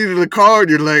backseat of the car, and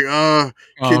you're like,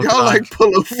 can y'all like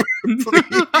pull over,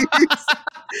 please?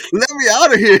 Let me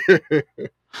out of here.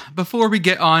 Before we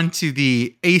get on to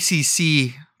the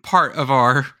ACC part of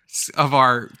our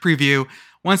preview,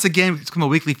 once again, it's become a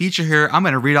weekly feature here. I'm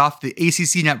going to read off the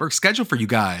ACC network schedule for you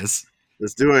guys.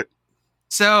 Let's do it.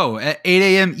 So at 8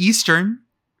 a.m. Eastern,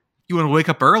 you want to wake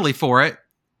up early for it,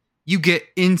 you get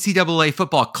NCAA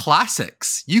football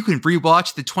classics. You can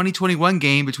rewatch the 2021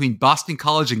 game between Boston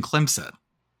College and Clemson.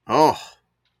 Oh,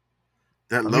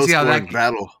 that low-scoring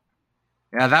battle.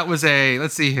 Yeah, that was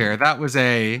let's see here. That was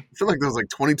I feel like that was like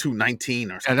 22-19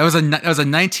 or something. Yeah, that was a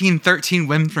 19-13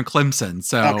 win from Clemson.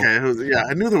 So okay,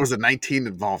 I knew there was a 19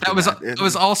 involved. It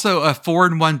was also a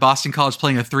 4-1 Boston College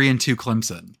playing a 3-2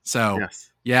 Clemson. So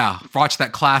yeah, watch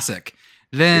that classic.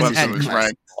 Then Clemson was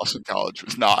ranked. Boston College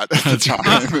was not at the time.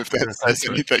 If that says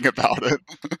anything about it.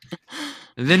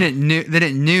 Then at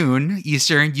noon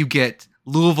Eastern, you get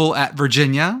Louisville at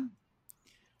Virginia.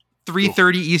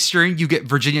 3:30 Eastern, you get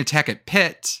Virginia Tech at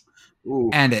Pitt.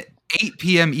 Ooh. And at 8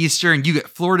 p.m. Eastern, you get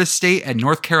Florida State and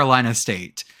North Carolina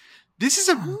State. This is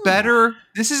a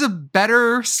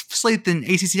better slate than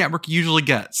ACC Network usually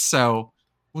gets. So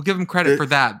we'll give them credit for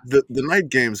that. The night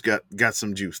games got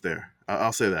some juice there.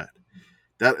 I'll say that.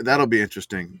 That'll be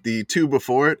interesting. The two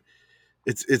before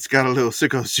it's got a little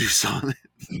sickos juice on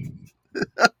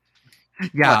it.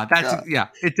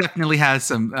 It definitely has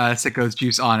some sickos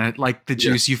juice on it, like the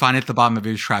juice you find at the bottom of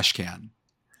your trash can.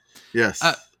 Yes.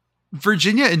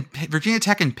 Virginia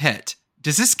Tech and Pitt.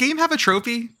 Does this game have a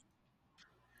trophy?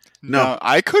 No,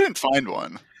 I couldn't find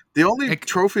one. The only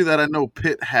trophy that I know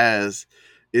Pitt has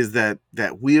is that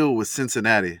wheel with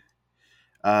Cincinnati.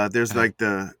 There's like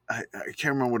I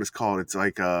can't remember what it's called. It's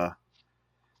like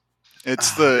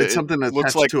it's something that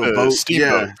looks like to a boat.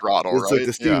 Steamboat throttle, it's right? Like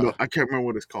the steamboat. I can't remember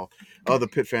what it's called. Oh, the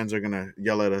Pitt fans are gonna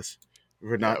yell at us.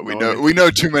 We know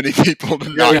too many people to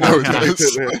not know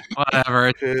this.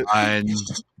 Whatever, it's fine.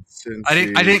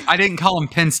 I didn't call them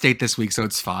Penn State this week, so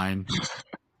it's fine.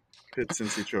 Pitt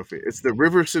Cincy Trophy. It's the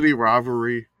River City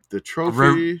Rivalry The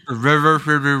trophy. The River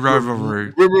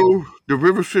Rivalry. The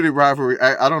River City Rivalry.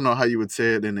 I don't know how you would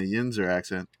say it in a Yinzer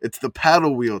accent. It's the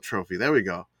Paddle Wheel Trophy. There we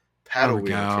go. Paddle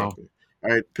Wheel Trophy. All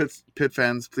right, Pitt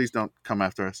fans, please don't come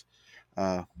after us.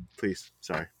 Please,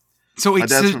 sorry. So my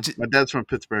dad's from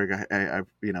Pittsburgh. I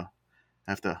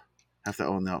have to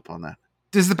own up on that.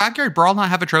 Does the Backyard Brawl not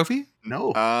have a trophy?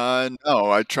 No.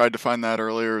 No. I tried to find that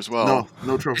earlier as well.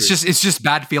 No trophy. It's just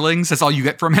bad feelings. That's all you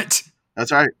get from it.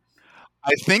 That's right.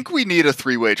 I think we need a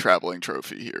 3-way traveling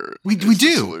trophy here. We do.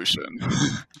 Solution.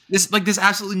 This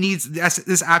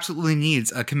absolutely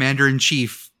needs a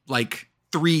commander-in-chief, like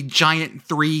giant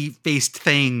 3-faced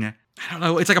thing. I don't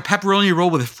know. It's like a pepperoni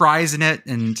roll with fries in it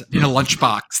and in a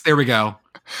lunchbox. There we go.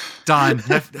 Done.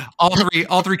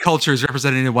 all three cultures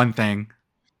represented in one thing.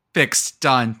 Fixed.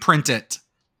 Done. Print it.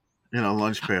 In a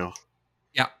lunch pail.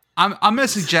 Yeah. I'm going to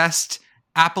suggest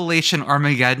Appalachian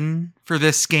Armageddon for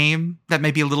this game. That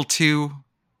may be a little too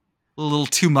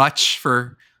much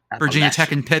for Virginia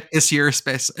Tech and Pitt this year,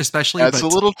 especially. It's a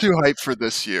little too hype for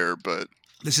this year, but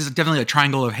this is definitely a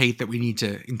triangle of hate that we need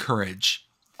to encourage.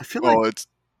 I feel like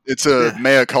it's a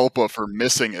mea culpa for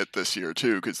missing it this year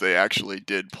too, because they actually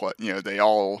did play.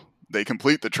 They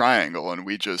complete the triangle, and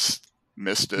we just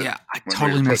missed it. Yeah, I when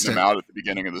totally we were missed putting it. them out at the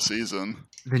beginning of the season.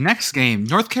 The next game,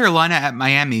 North Carolina at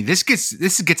Miami. This gets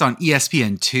on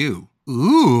ESPN2.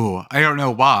 Ooh, I don't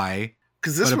know why.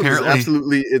 Because this one is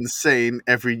absolutely insane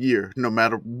every year, no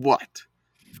matter what.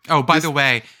 Oh, by the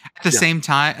way, at the same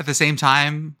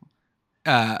time,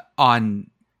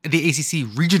 on the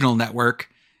ACC Regional Network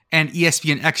and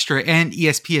ESPN Extra and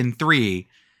ESPN3,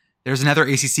 there's another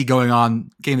ACC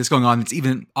game that's going on that's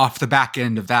even off the back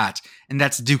end of that, and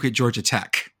that's Duke at Georgia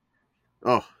Tech.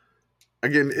 Oh,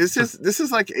 again, this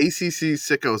is like ACC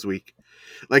Sickos Week.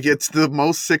 Like, it's the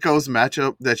most Sickos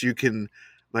matchup that you can,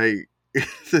 like,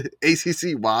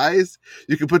 ACC wise,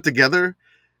 you can put together.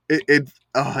 It's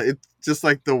just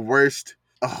like the worst.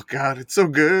 Oh God, it's so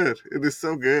good. It is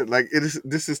so good. Like,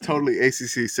 this is totally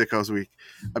ACC Sickos Week.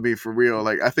 I mean, for real.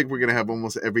 Like, I think we're gonna have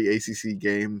almost every ACC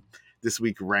game this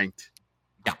week ranked.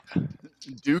 Yeah,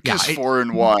 Duke is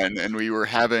 4-1, and we were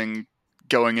having,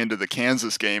 going into the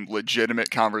Kansas game,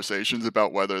 legitimate conversations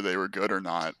about whether they were good or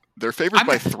not. They're favored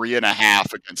by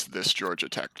 3.5 against this Georgia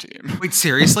Tech team. Wait,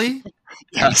 seriously?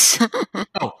 Yes.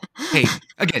 Oh, hey,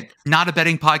 again, not a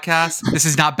betting podcast. This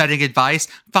is not betting advice.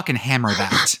 Fucking hammer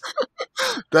that.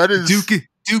 That is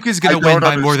Duke is going to win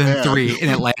by more than 3 in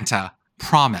Atlanta.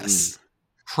 Promise.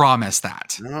 Promise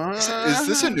that. Is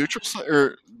this a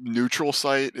neutral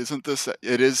site? Isn't this?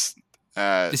 It is.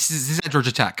 This is at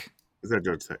Georgia Tech. Is that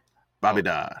Georgia Tech? Bobby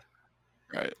Dodd.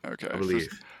 Right. Okay. I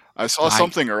believe. I saw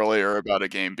something earlier about a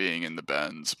game being in the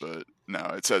Benz, but no,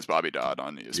 it says Bobby Dodd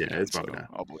on ESPN. Yeah, it's Bobby Dodd.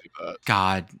 I'll believe that.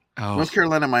 God. Oh. North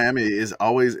Carolina, Miami is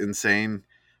always insane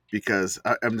because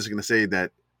I'm just going to say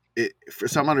that for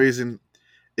some odd reason,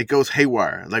 it goes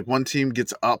haywire. Like, one team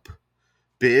gets up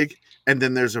big, and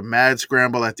then there's a mad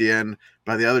scramble at the end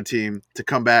by the other team to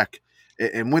come back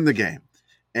and win the game.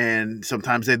 And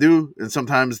sometimes they do, and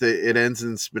sometimes it ends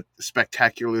in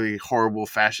spectacularly horrible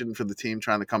fashion for the team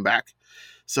trying to come back.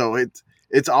 So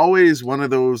it's always one of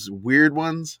those weird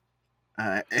ones.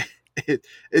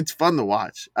 It's fun to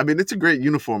watch. I mean, it's a great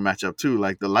uniform matchup too.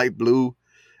 Like the light blue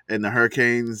and the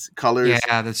Hurricanes colors.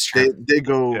 Yeah, that's true. They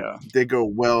go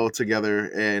well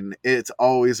together, and it's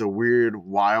always a weird,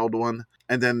 wild one.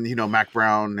 And then Mac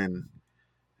Brown and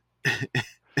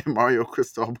Mario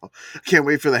Cristobal. Can't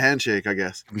wait for the handshake, I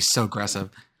guess. It'll be so aggressive.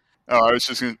 Oh, I was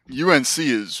just going to... UNC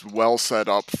is well set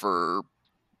up for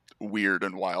weird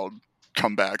and wild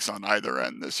comebacks on either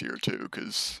end this year, too,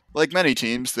 because, like many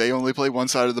teams, they only play one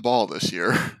side of the ball this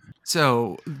year.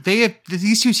 So,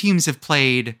 these two teams have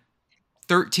played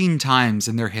 13 times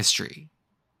in their history.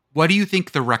 What do you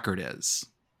think the record is?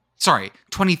 Sorry,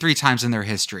 23 times in their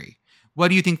history. What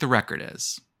do you think the record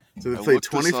is? So they played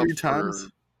 23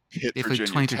 times? Hit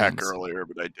Virginia Tech earlier,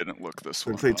 but I didn't look this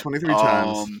one. They played 23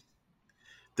 times.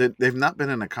 They've not been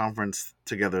in a conference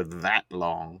together that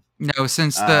long. No,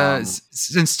 since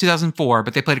 2004,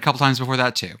 but they played a couple times before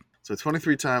that too. So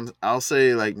 23 times. I'll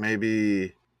say like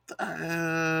maybe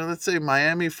let's say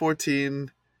Miami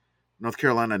 14, North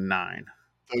Carolina 9.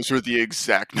 Those were the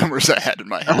exact numbers I had in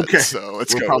my head. Okay, so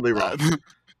we're probably wrong.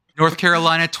 North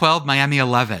Carolina 12, Miami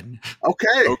 11.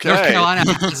 Okay. North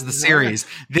Carolina has the series.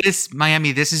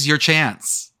 Miami, this is your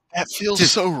chance. That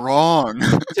feels so wrong.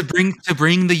 to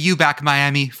bring the U back,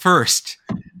 Miami. First,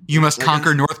 you must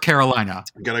conquer North Carolina.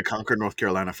 Gotta conquer North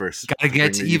Carolina first. Gotta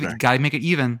get to even. Gotta make it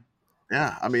even.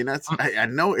 Yeah, I mean I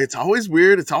know it's always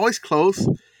weird. It's always close.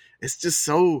 It's just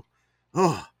so.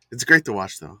 Oh, it's great to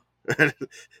watch though.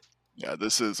 Yeah,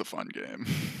 this is a fun game.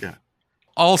 Yeah.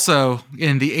 Also,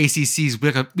 in the ACC's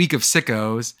week of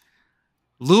sickos,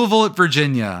 Louisville at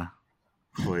Virginia.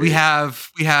 Boy. We have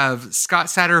Scott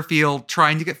Satterfield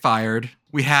trying to get fired.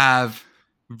 We have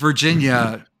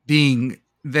Virginia being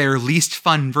their least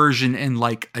fun version in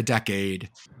like a decade.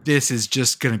 This is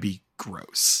just going to be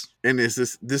gross. And is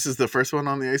this is the first one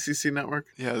on the ACC network?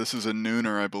 Yeah, this is a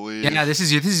nooner, I believe. Yeah, this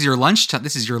is your lunchtime.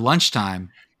 This is your lunchtime.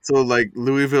 So like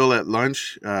Louisville at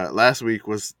lunch last week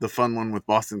was the fun one with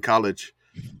Boston College.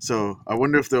 So I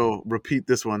wonder if they'll repeat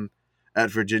this one at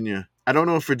Virginia. I don't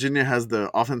know if Virginia has the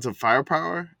offensive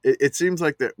firepower. It seems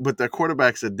like that, but their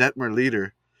quarterback's a Detmer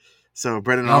leader. So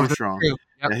Brennan Armstrong, Yep.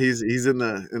 yeah, he's in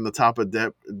the top of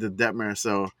the Detmer.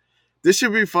 So this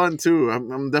should be fun too.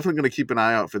 I'm definitely going to keep an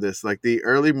eye out for this. Like the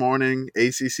early morning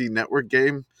ACC network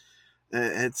game,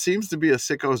 it seems to be a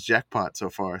sickos jackpot so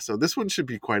far. So this one should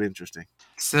be quite interesting.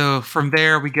 So from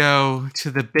there we go to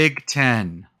the Big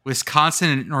Ten, Wisconsin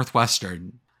and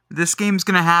Northwestern. This game's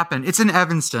going to happen. It's in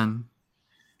Evanston.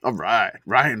 All right,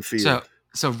 Ryan Field.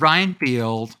 So Ryan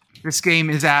Field. This game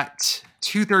is at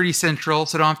 2:30 Central,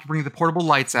 so I don't have to bring the portable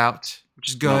lights out, which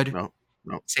is good. No.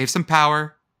 Save some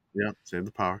power. Yeah, save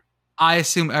the power. I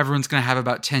assume everyone's going to have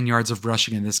about 10 yards of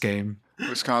rushing in this game.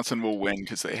 Wisconsin will win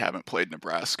because they haven't played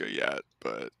Nebraska yet,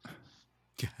 but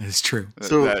Yeah, it's true.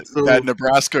 That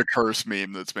Nebraska curse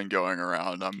meme that's been going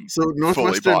around, I'm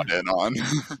fully bought in on.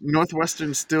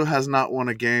 Northwestern still has not won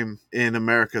a game in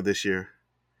America this year.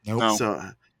 Nope. No. So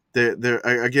they're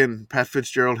again, Pat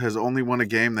Fitzgerald has only won a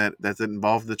game that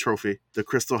involved the trophy, the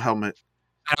crystal helmet.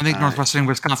 I don't think Northwestern and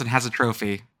Wisconsin has a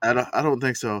trophy. I don't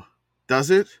think so. Does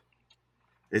it?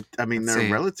 They're Let's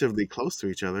see. relatively close to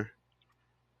each other.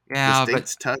 Yeah, the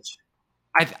states touch.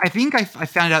 I think I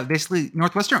found out basically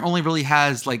Northwestern only really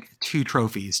has like 2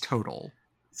 trophies total.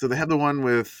 So they have the one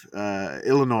with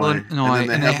Illinois, and then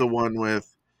they have the one with.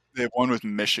 They have one with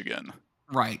Michigan.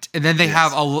 Right, and then they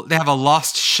have a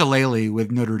lost shillelagh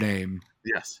with Notre Dame.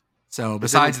 Yes. So But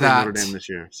besides they don't play that, Notre Dame this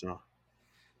year. So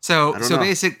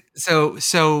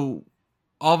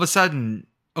all of a sudden,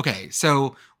 okay.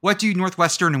 So what do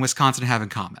Northwestern and Wisconsin have in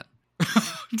common?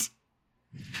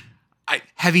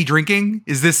 Heavy drinking?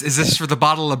 Is this for the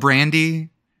bottle of brandy?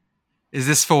 Is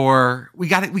this for we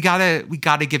got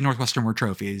to give Northwestern more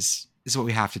trophies? Is what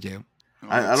we have to do.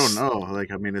 I don't know. Like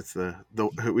it's the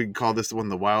we can call this one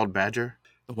the Wild Badger.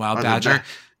 The Wild Badger.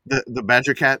 The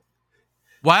Badger Cat.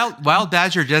 Wild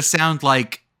Badger does sound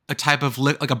like a type of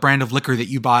like a brand of liquor that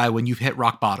you buy when you've hit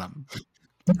rock bottom.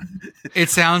 It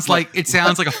sounds like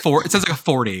a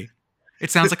 40. It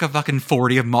sounds like a fucking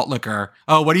 40 of malt liquor.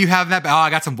 Oh, what do you have in that? Oh,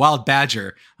 I got some Wild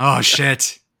Badger. Oh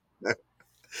shit.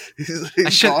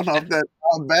 He's gone off that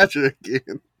Wild Badger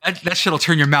again. That shit'll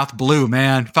turn your mouth blue,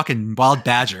 man. Fucking Wild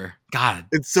Badger. God.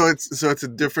 It's a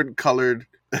different colored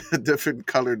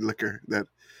liquor. That,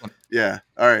 yeah.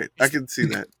 All right, I can see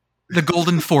that. The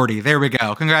Golden 40. There we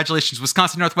go. Congratulations,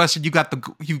 Wisconsin Northwestern. You got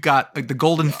like the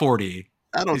Golden 40.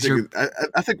 I don't think.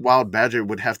 I think Wild Badger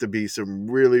would have to be some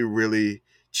really, really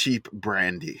cheap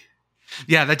brandy.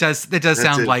 Yeah, that does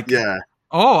sound like. Yeah.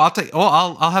 Oh,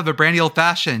 I'll have a brandy old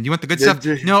fashioned. You want the good stuff?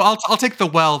 No, I'll take the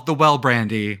well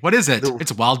brandy. What is it?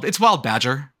 It's Wild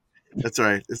Badger. That's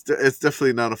right. It's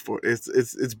definitely not a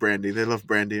it's brandy. They love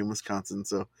brandy in Wisconsin,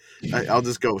 so I'll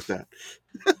just go with that.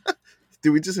 Did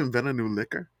we just invent a new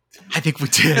liquor? I think we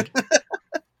did.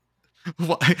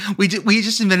 We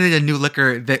just invented a new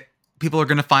liquor that people are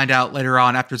going to find out later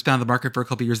on after it's been on the market for a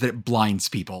couple of years that it blinds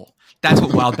people. That's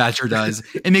what Wild Badger does.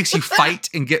 It makes you fight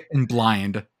and get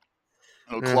blind.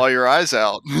 It'll claw your eyes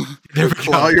out.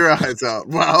 Claw your eyes out.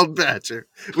 Wild Badger.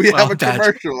 We have a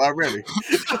commercial already.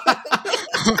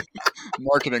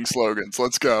 Marketing slogans.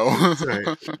 Let's go. That's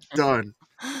right. Done.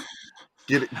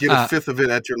 Get a fifth of it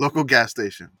at your local gas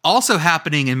station. Also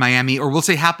happening in Miami, or we'll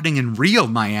say happening in Rio,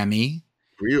 Miami,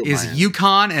 is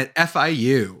UConn at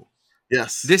FIU.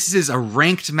 Yes. This is a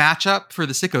ranked matchup for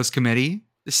the Sickos Committee.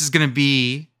 This is going to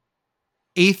be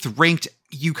 8th ranked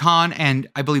UConn and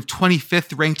I believe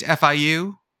 25th ranked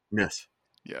FIU. Yes.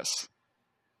 Yes.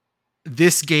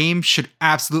 This game should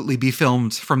absolutely be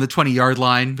filmed from the 20-yard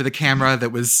line with a camera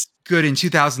that was good in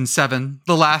 2007,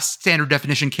 the last standard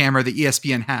definition camera that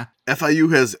ESPN had.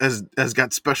 FIU has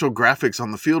got special graphics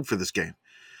on the field for this game.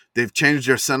 They've changed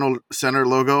their center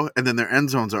logo, and then their end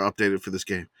zones are updated for this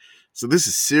game. So this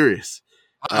is serious.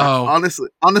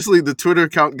 Honestly, the Twitter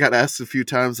account got asked a few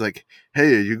times, like,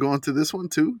 "Hey, are you going to this one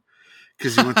too?"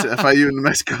 Because you went to FIU in New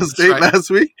Mexico State last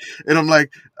week, and I'm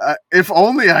like, if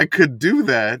only I could do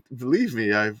that. Believe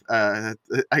me, I'm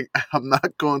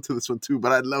not going to this one too,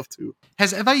 but I'd love to.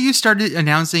 Has FIU started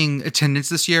announcing attendance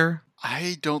this year?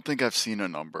 I don't think I've seen a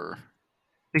number.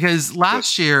 because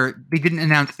last year they didn't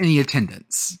announce any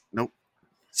attendance. Nope.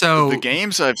 So the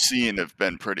games I've seen have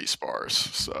been pretty sparse.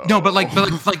 So no, but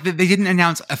they didn't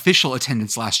announce official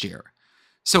attendance last year.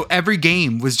 So every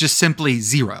game was just simply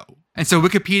 0. And so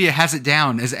Wikipedia has it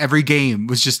down as every game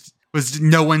was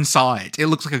no one saw it. It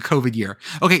looks like a COVID year.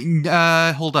 Okay,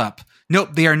 hold up. Nope,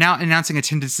 they are now announcing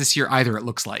attendance this year either, it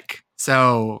looks like.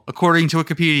 So according to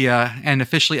Wikipedia and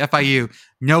officially FIU,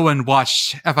 no one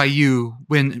watched FIU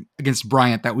win against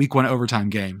Bryant that week 1 overtime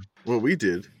game. Well, we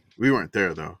did. We weren't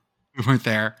there, though. We weren't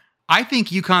there. I think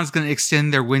UConn's going to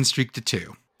extend their win streak to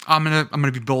 2. I'm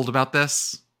gonna be bold about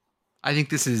this. I think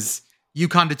this is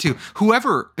UConn to 2.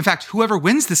 Whoever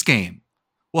wins this game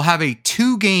will have a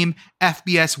 2-game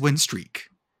FBS win streak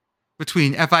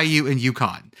between FIU and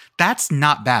UConn. That's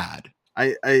not bad.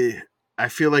 I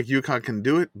feel like UConn can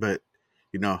do it, but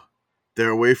they're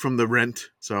away from the rent.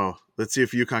 So let's see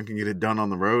if UConn can get it done on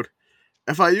the road.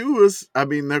 FIU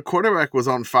their quarterback was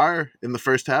on fire in the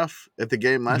first half at the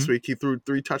game last week. He threw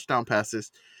 3 touchdown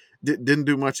passes. Didn't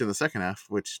do much in the second half,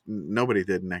 which nobody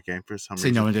did in that game for some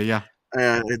reason. No one did, yeah.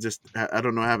 I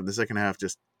don't know what happened. The second half,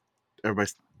 just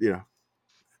everybody,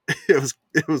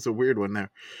 it was a weird one there.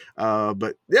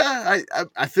 But yeah,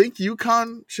 I think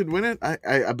UConn should win it.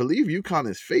 I believe UConn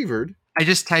is favored. I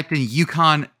just typed in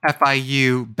UConn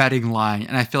FIU betting line,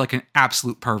 and I feel like an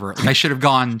absolute pervert. Like I should have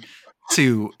gone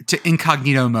to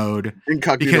incognito mode.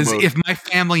 Because if my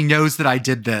family knows that I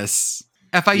did this,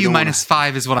 FIU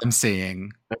 -5 is what I'm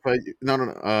seeing. No.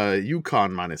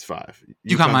 UConn -5.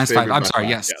 UConn -5. I'm sorry.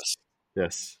 Yes.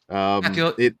 Yes.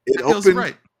 It feels opened.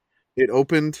 right. It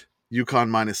opened UConn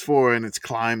 -4, and it's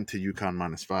climbed to UConn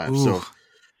 -5. Ooh. So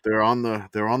they're on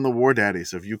the war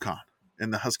daddies of UConn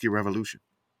and the Husky Revolution.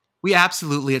 We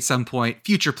absolutely at some point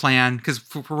future plan, because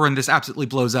for when this absolutely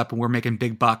blows up and we're making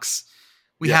big bucks,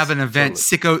 we have an event,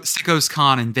 totally. Sickos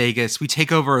Con in Vegas. We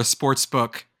take over a sports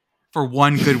book for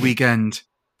one good weekend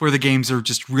where the games are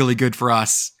just really good for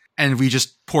us, and we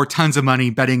just pour tons of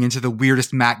money betting into the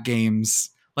weirdest MAC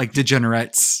games like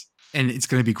degenerates, and it's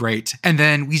going to be great. And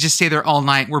then we just stay there all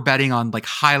night. We're betting on like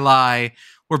highlight.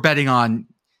 We're betting on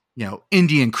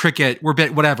Indian cricket. We're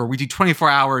whatever. We do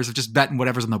 24 hours of just betting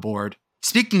whatever's on the board.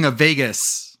 Speaking of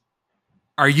Vegas,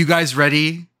 are you guys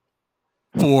ready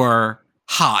for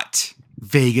hot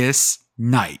Vegas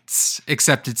nights?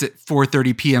 Except it's at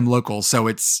 4:30 p.m. local, so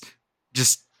it's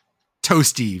just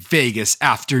toasty Vegas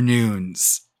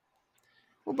afternoons.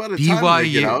 Well, by the time they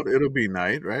get out, it'll be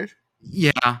night, right?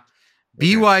 Yeah. Okay.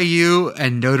 BYU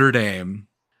and Notre Dame.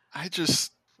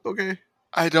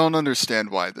 I don't understand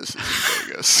why this is in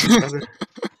Vegas.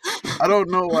 I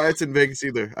don't know why it's in Vegas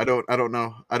either. I don't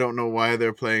know. I don't know why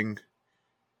they're playing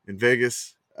in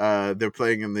Vegas. They're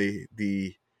playing in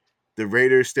the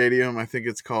Raiders Stadium. I think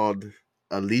it's called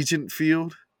Allegiant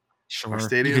Field. Sure. Or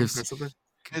Stadium or something.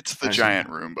 It's the Giant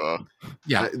Roomba.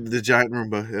 Yeah. The Giant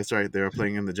Roomba. That's right. They're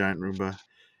playing in the Giant Roomba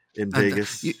in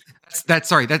Vegas.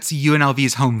 That's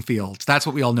UNLV's home field. That's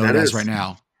what we all know it as right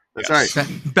now. That's right.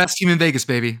 Best team in Vegas,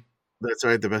 baby. That's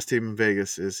right. The best team in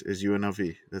Vegas is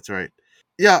UNLV. That's right.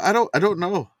 Yeah, I don't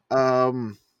know.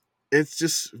 It's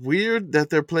just weird that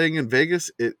they're playing in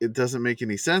Vegas. It doesn't make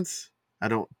any sense. I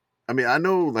know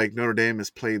like Notre Dame has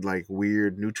played like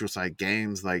weird neutral site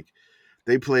games. Like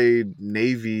they played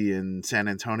Navy in San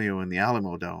Antonio in the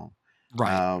Alamo Dome.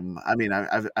 Right.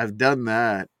 I've done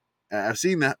that. I've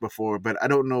seen that before, but I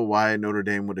don't know why Notre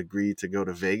Dame would agree to go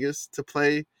to Vegas to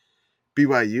play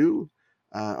BYU.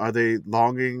 Are they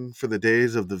longing for the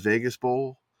days of the Vegas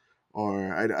Bowl?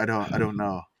 Or I don't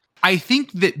know. I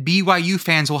think that BYU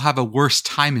fans will have a worse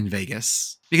time in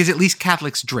Vegas because at least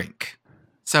Catholics drink.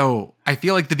 So I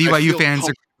feel like the BYU fans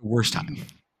are the worst time.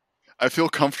 I feel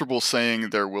comfortable saying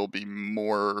there will be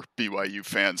more BYU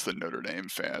fans than Notre Dame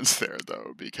fans there,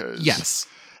 though, because yes,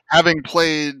 having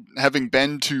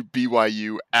been to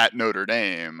BYU at Notre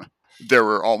Dame, there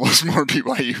were almost more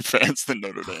BYU fans than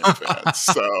Notre Dame fans.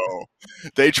 So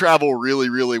they travel really,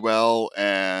 really well,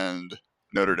 and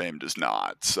Notre Dame does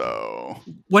not. So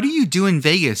what do you do in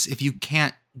Vegas if you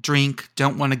can't drink,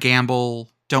 don't want to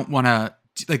gamble, don't want to,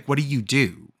 like, what do you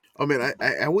do? I mean,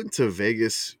 I went to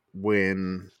Vegas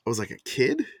when I was like a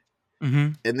kid,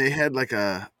 and they had like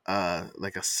a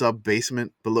sub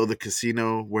basement below the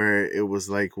casino where it was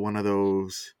like one of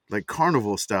those like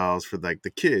carnival styles for like the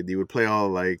kid. You would play all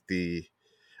like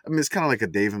it's kind of like a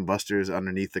Dave and Buster's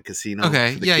underneath the casino.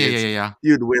 Okay. Yeah.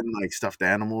 You'd win like stuffed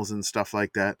animals and stuff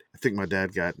like that. I think my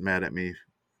dad got mad at me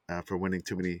for winning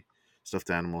too many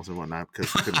stuffed animals and whatnot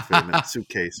because I couldn't fit in a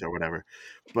suitcase or whatever.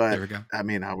 But there we go. I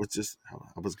mean, I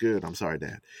was good. I'm sorry,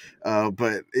 Dad.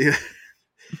 But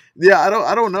Yeah,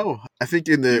 I don't know. I think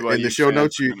in the BYU show fans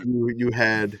notes are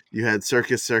gonna- you had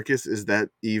Circus. Is that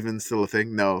even still a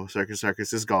thing? No,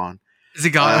 Circus is gone. Is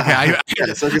it gone? Okay,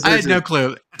 Yeah, Circus I had no is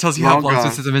clue. It tells you how long long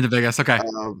gone. since I've been to Vegas. Okay.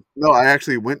 No, I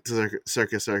actually went to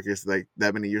Circus like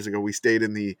that many years ago. We stayed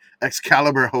in the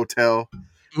Excalibur Hotel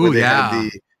where Ooh, they had yeah.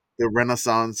 the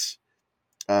Renaissance.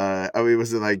 It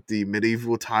was like the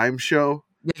medieval time show.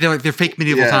 Yeah, they're fake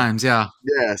medieval times. Yeah.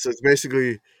 Yeah, so it's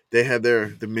basically they had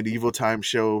the medieval time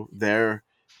show there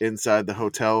inside the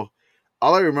hotel.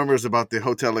 All I remember is about the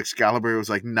Hotel Excalibur. It was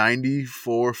like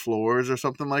 94 floors or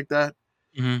something like that,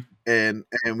 Mm-hmm.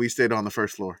 and we stayed on the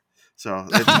first floor. So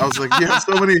I was like, you have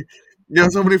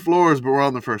so many floors, but we're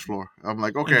on the first floor. I'm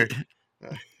like, okay,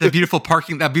 that beautiful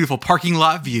parking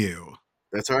lot view.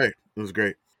 that's right. It was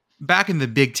great. Back in the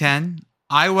Big Ten,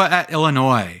 Iowa at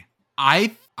Illinois.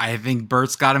 I think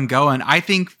Bert's got him going. I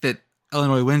think that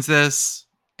Illinois wins this,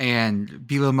 and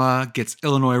Bielema gets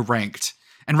Illinois ranked.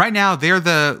 And right now, they're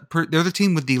the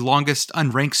team with the longest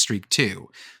unranked streak too.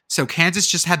 So Kansas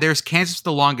just had theirs. Kansas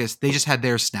the longest. They just had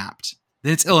theirs snapped.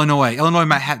 Then it's Illinois. Illinois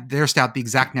might have their snapped the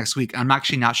exact next week. I'm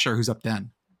actually not sure who's up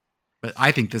then, but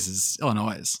I think this is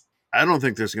Illinois'. I don't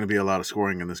think there's going to be a lot of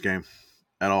scoring in this game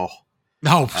at all.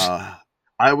 No.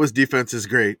 Iowa's defense is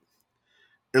great.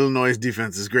 Illinois'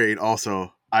 defense is great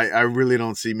also. I really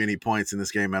don't see many points in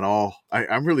this game at all.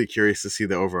 I'm really curious to see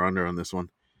the over-under on this one.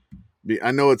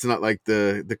 I know it's not like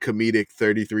the comedic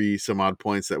 33 some odd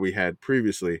points that we had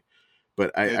previously,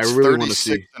 but I really want to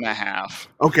see 36.5.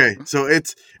 Okay, so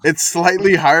it's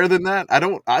slightly higher than that.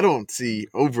 I don't see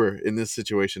over in this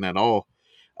situation at all.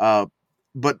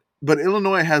 But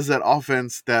Illinois has that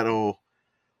offense that'll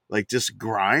like just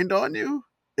grind on you.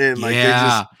 And like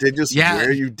they just wear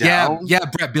you down. Yeah,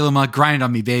 Brett Bielema, grind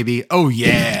on me, baby. Oh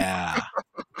yeah.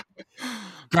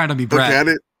 Grind on me, Brett.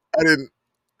 Okay,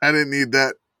 I didn't need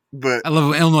that, but I love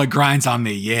when Illinois grinds on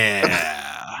me.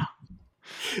 Yeah.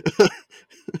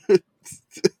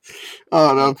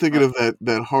 Oh no, I'm thinking of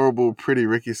that horrible Pretty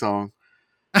Ricky song.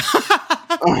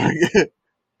 Oh my God.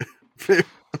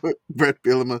 Brett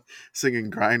Bielema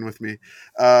singing "Grind with Me."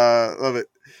 Love it.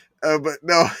 But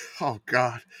no, oh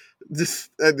God.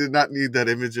 I did not need that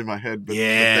image in my head, but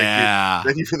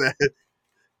thank you for that.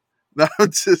 No,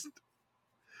 just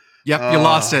Yep, you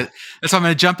lost it. That's why I'm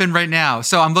going to jump in right now.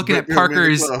 So I'm looking at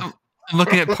Parker's. I'm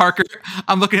looking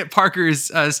at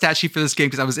Parker's stat sheet for this game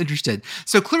because I was interested.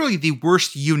 So clearly, the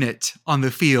worst unit on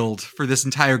the field for this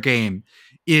entire game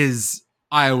is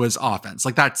Iowa's offense.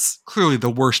 Like that's clearly the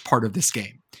worst part of this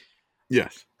game.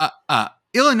 Yes.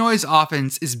 Illinois'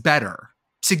 offense is better,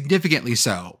 significantly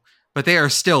so. But they are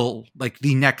still like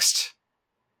the next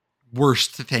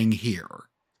worst thing here.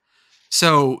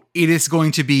 So it is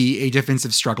going to be a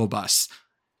defensive struggle bus.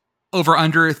 Over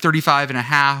under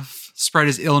 35.5. Spread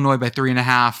is Illinois by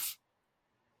 3.5.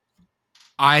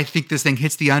 I think this thing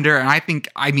hits the under, and I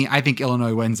think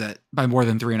Illinois wins it by more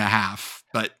than 3.5.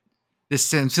 But this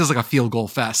feels like a field goal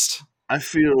fest. I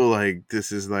feel like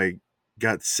this is like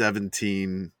got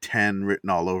 17-10 written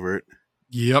all over it.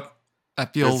 Yep.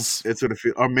 That feels. It's what it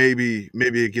feels. Or maybe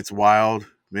it gets wild.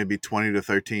 Maybe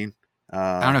 20-13.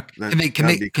 I don't know.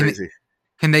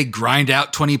 Can they grind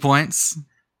out 20 points?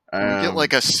 Get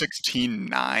like a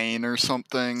 16-9 or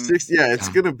something. It's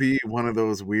gonna be one of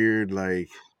those weird like,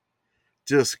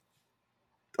 just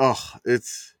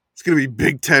it's gonna be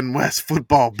Big Ten West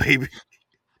football, baby.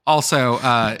 Also,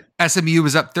 SMU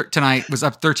was up tonight. Was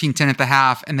up 13-10 at the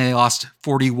half, and they lost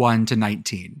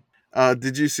 41-19.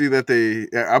 Did you see that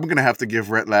I'm going to have to give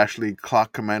Rhett Lashley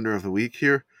Clock Commander of the Week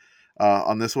here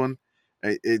on this one.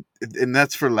 And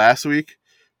that's for last week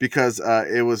because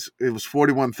it was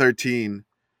 41-13.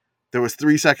 There was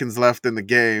 3 seconds left in the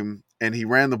game, and he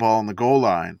ran the ball on the goal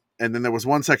line. And then there was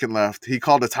 1 second left. He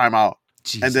called a timeout.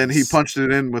 Jesus. And then he punched it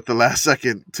in with the last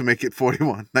second to make it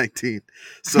 41-19.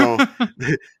 So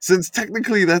since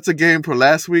technically that's a game for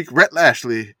last week, Rhett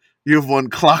Lashley, you have won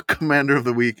Clock Commander of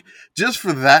the Week just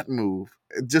for that move,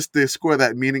 just to score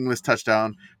that meaningless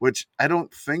touchdown, which I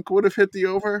don't think would have hit the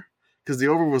over because the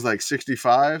over was like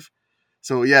 65.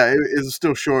 So yeah, it is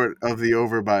still short of the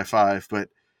over by 5, but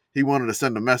he wanted to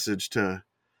send a message to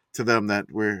them that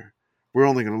we're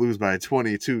only going to lose by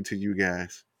 22 to you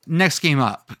guys. Next game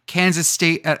up, Kansas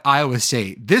State at Iowa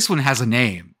State. This one has a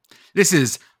name. This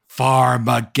is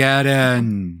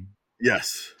Farmageddon.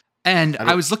 Yes. And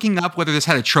I was looking up whether this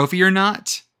had a trophy or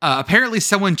not. Apparently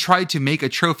someone tried to make a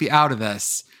trophy out of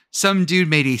this. Some dude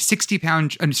made an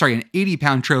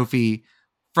 80-pound trophy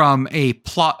from a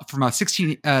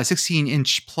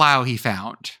 16-inch plow he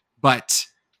found. But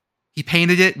he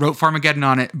painted it, wrote Farmageddon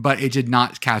on it, but it did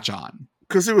not catch on.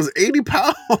 Because it was 80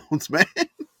 pounds, man.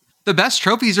 The best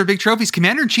trophies are big trophies.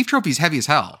 Commander-in-Chief trophies heavy as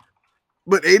hell.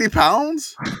 But 80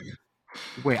 pounds?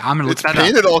 Wait, I'm going to look It's that up.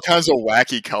 painted all kinds of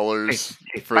wacky colors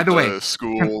for by the way,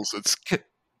 schools. It's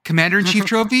Commander-in-Chief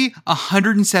trophy,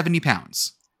 170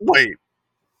 pounds. Wait,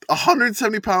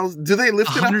 170 pounds? Do they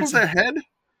lift it up with their head?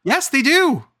 Yes, they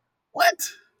do. What?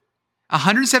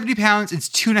 170 pounds. It's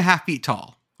 2.5 feet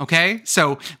tall. Okay,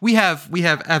 so we have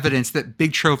evidence that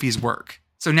big trophies work.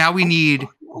 So now we need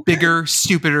bigger,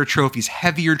 stupider trophies,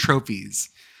 heavier trophies.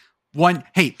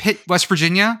 Hey, Pitt, West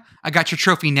Virginia, I got your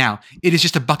trophy now. It is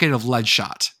just a bucket of lead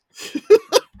shot.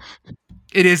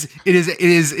 It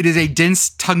is a dense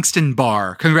tungsten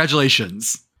bar.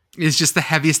 Congratulations. It's just the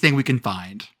heaviest thing we can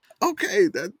find. Okay,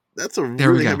 that's a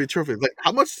really heavy trophy. Like,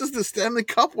 how much does the Stanley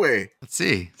Cup weigh? Let's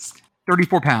see.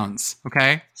 34 pounds,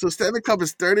 okay? So Stanley Cup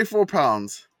is 34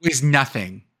 pounds. Weighs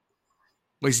nothing.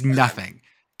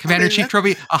 Commander-in-Chief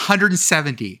trophy,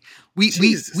 170.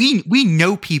 We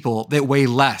know people that weigh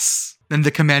less than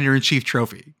the Commander-in-Chief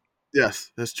trophy.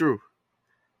 Yes, that's true.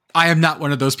 I am not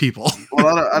one of those people.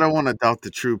 Well, I don't want to doubt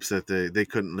the troops that they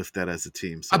couldn't lift that as a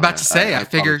team. So I'm about to say, I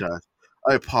figured.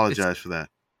 I apologize for that.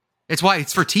 It's why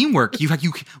it's for teamwork. You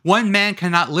one man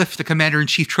cannot lift the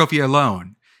Commander-in-Chief trophy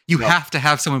alone. You have to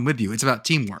have someone with you. It's about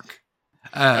teamwork.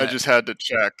 I just had to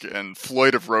check, and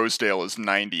Floyd of Rosedale is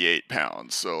 98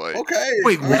 pounds. So, like,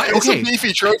 wait, what? Some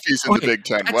beefy trophies in the Big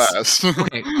Ten West.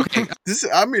 Okay.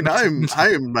 I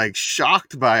am like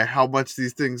shocked by how much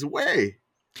these things weigh.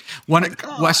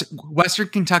 Western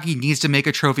Kentucky needs to make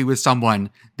a trophy with someone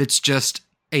that's just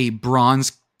a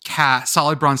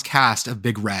solid bronze cast of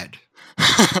Big Red.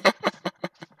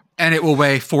 And it will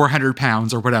weigh 400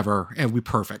 pounds or whatever. It'll be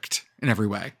perfect in every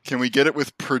way. Can we get it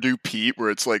with Purdue Pete,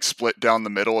 where it's like split down the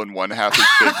middle and one half is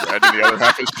Big Red and the other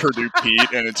half is Purdue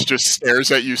Pete, and it just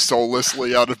stares at you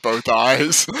soullessly out of both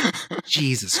eyes?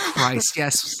 Jesus Christ.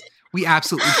 Yes, we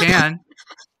absolutely can.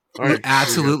 We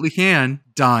absolutely can.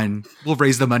 Done. We'll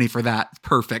raise the money for that.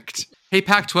 Perfect. Hey,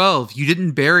 Pac-12, you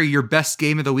didn't bury your best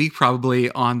game of the week probably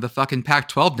on the fucking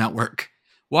Pac-12 network.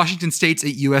 Washington State's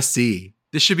at USC.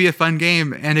 This should be a fun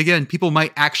game. And again, people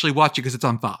might actually watch it because it's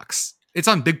on Fox. It's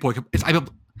on Big Boy.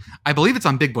 I believe it's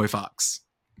on Big Boy Fox.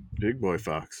 Big Boy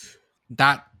Fox.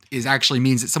 That actually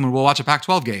means that someone will watch a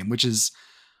Pac-12 game, which is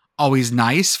always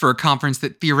nice for a conference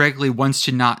that theoretically wants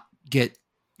to not get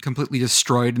completely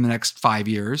destroyed in the next 5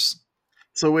 years.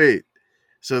 So wait.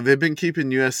 So they've been keeping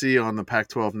USC on the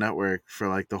Pac-12 network for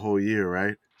like the whole year,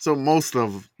 right? So most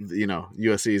of,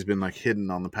 USC has been like hidden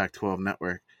on the Pac-12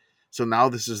 network. So now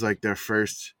this is like their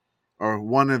first, or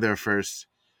one of their first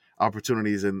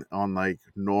opportunities on like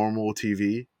normal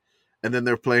TV. And then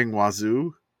they're playing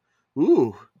Wazoo.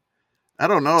 Ooh, I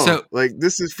don't know. So, like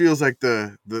this feels like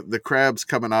the crabs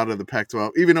coming out of the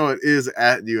Pac-12, even though it is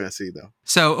at USC though.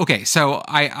 So, okay. So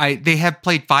they have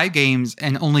played 5 games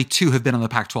and only 2 have been on the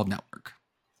Pac-12 network.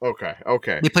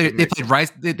 Okay. They played Rice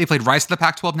to the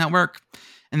Pac-12 network.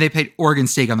 And they played Oregon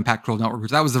State on the Pac-12 network,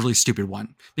 which that was a really stupid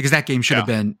one because that game should have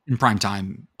been in prime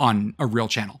time on a real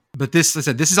channel. But this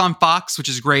is on Fox, which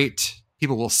is great.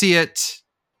 People will see it.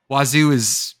 Wazoo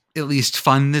is at least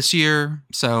fun this year,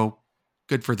 so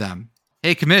good for them.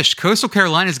 Hey, Commish, Coastal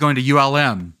Carolina is going to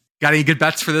ULM. Got any good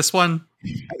bets for this one?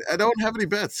 I don't have any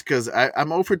bets because I'm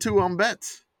 0 for 2 on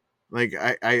bets. Like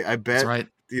I bet, that's right.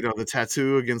 The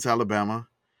tattoo against Alabama.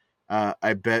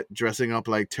 I bet dressing up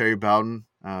like Terry Bowden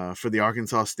for the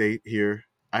Arkansas State here.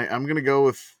 I'm going to go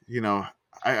with,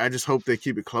 I just hope they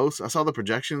keep it close. I saw the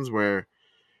projections where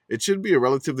it should be a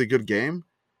relatively good game.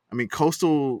 I mean,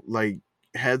 Coastal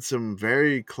had some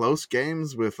very close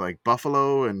games with like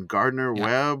Buffalo and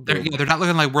Gardner-Webb. They're not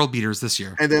looking like world beaters this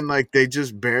year. And then they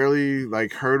just barely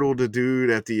hurdled a dude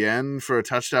at the end for a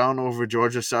touchdown over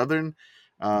Georgia Southern.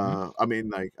 I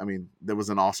mean, there was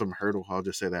an awesome hurdle. I'll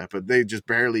just say that, but they just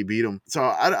barely beat him. So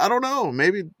I don't know.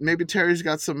 Maybe Terry's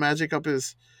got some magic up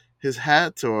his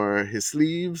hat or his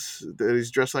sleeves that he's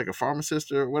dressed like a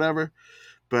pharmacist or whatever.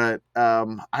 But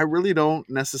I really don't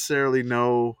necessarily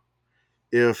know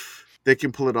if they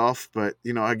can pull it off. But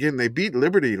again, they beat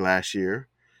Liberty last year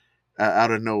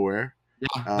out of nowhere.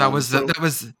 Yeah,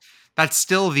 that's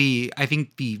still I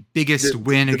think the biggest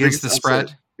win against the spread.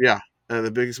 Upset. Yeah. The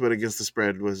biggest win against the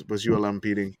spread was ULM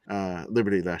beating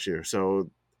Liberty last year. So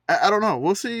I don't know.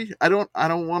 We'll see. I don't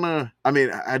want to. I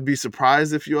mean, I'd be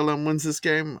surprised if ULM wins this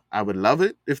game. I would love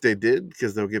it if they did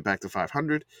because they'll get back to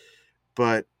 500.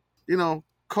 But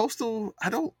Coastal,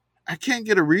 I can't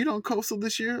get a read on Coastal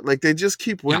this year. Like they just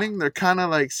keep winning. Yeah. They're kind of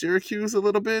like Syracuse a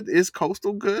little bit. Is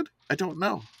Coastal good? I don't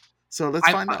know. So let's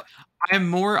find out. I am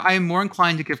more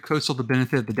inclined to give Coastal the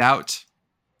benefit of the doubt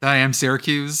than I am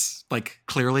Syracuse. Like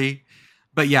clearly.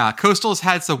 But yeah, Coastal's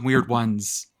had some weird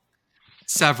ones.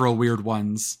 several weird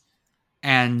ones.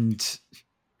 And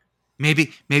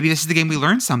maybe this is the game we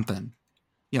learn something.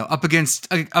 Up against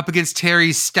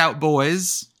Terry's Stout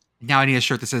Boys. Now I need a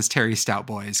shirt that says Terry's Stout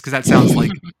Boys, because that sounds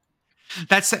like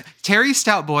Terry's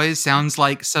Stout Boys sounds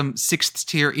like some 6th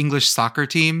tier English soccer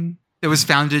team that was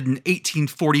founded in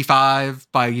 1845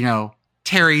 by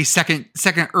Terry second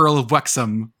Earl of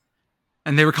Wexham,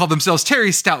 and they were called themselves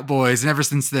Terry's Stout Boys. And ever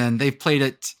since then, they've played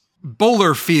at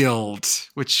Bowler Field,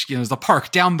 which is the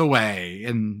park down the way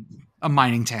in a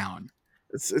mining town.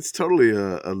 It's totally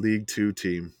a League 2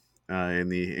 team in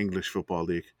the English Football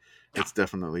League. Yeah. It's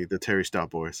definitely the Terry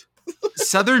Stout Boys.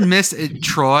 Southern Miss at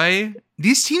Troy.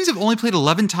 These teams have only played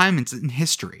 11 times in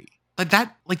history.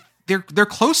 They're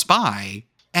close by,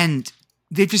 and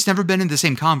they've just never been in the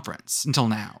same conference until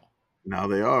now. Now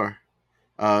they are.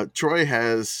 Troy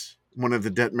has one of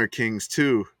the Detmer Kings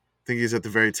too. I think he's at the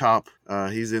very top.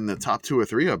 He's in the top 2 or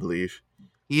 3, I believe.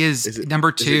 He is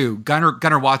number 2,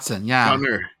 Gunnar Watson. Yeah,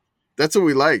 Gunnar. That's what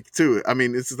we like too. I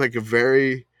mean, it's like a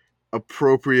very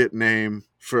appropriate name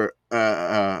for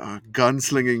a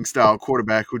gunslinging style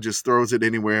quarterback who just throws it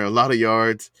anywhere. A lot of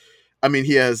yards. I mean,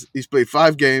 he's played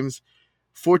 5 games,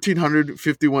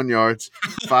 1,451 yards,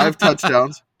 5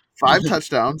 touchdowns,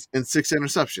 and 6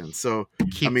 interceptions. So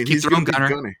he's throwing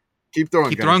Gunnar. Keep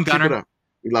throwing Gunnar. Keep it up.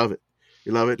 We love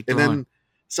it. And then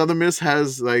Southern Miss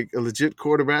has like a legit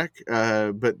quarterback,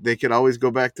 but they can always go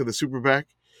back to the superback.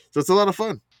 So it's a lot of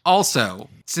fun. Also,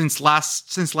 since last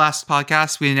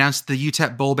podcast, we announced the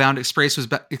UTEP Bowl-bound Express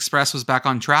was back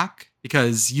on track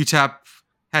because UTEP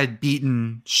had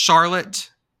beaten Charlotte,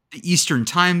 the Eastern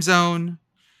Time Zone.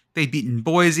 They'd beaten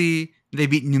Boise. They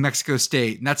beaten New Mexico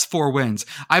State, and that's 4 wins.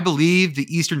 I believe the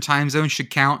Eastern Time Zone should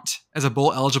count as a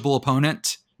bowl-eligible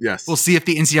opponent. Yes. We'll see if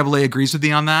the NCAA agrees with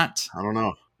me on that. I don't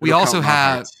know. We also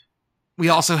have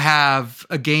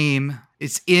a game.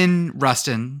 It's in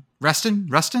Ruston,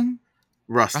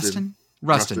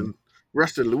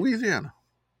 Louisiana.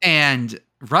 And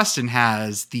Ruston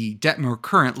has the Detmer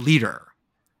current leader,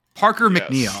 Parker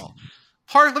McNeil.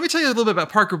 Let me tell you a little bit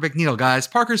about Parker McNeil, guys.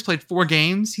 Parker's played 4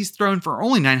 games. He's thrown for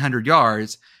only 900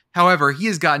 yards. However, he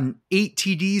has gotten 8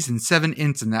 TDs and 7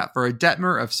 ints in that for a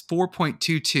Detmer of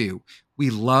 4.22. We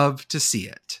love to see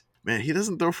it. Man, he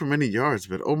doesn't throw for many yards,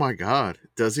 but oh my God,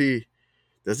 does he?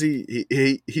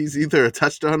 He's either a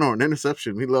touchdown or an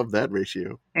interception. We love that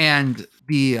ratio. And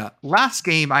the last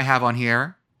game I have on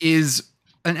here is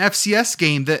an FCS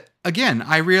game that, again,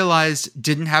 I realized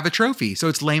didn't have a trophy, so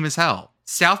it's lame as hell.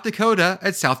 South Dakota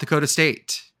at South Dakota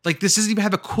State. This doesn't even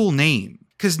have a cool name,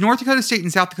 because North Dakota State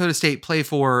and South Dakota State play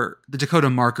for the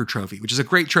Dakota Marker Trophy, which is a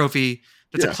great trophy.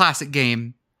 That's a classic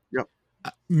game. Yep.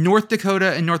 North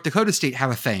Dakota and North Dakota State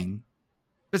have a thing.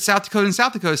 But South Dakota and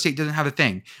South Dakota State doesn't have a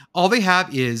thing. All they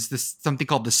have is something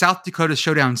called the South Dakota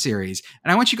Showdown Series.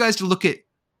 And I want you guys to look at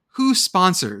who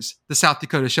sponsors the South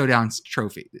Dakota Showdown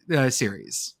trophy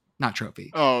series. Not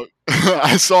trophy. Oh,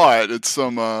 I saw it. It's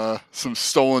some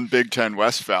stolen Big Ten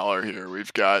West valor here.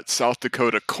 We've got South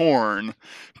Dakota Corn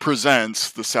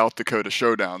presents the South Dakota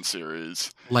Showdown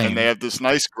Series. Lame. And they have this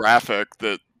nice graphic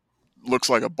that looks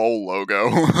like a bowl logo.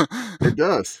 It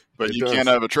does. But you can't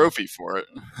have a trophy for it.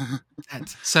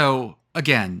 So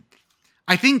again,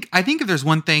 I think if there's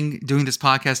one thing doing this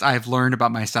podcast I've learned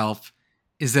about myself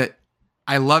is that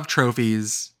I love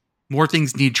trophies. More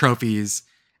things need trophies,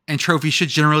 and trophies should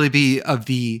generally be of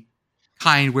the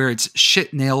kind where it's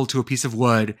shit nailed to a piece of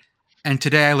wood. And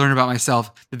today I learned about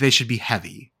myself that they should be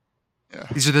heavy. Yeah.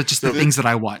 These are just the things that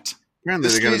I want.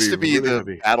 This needs to be the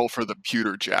heavy. Battle for the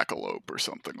pewter jackalope or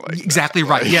something like that. Exactly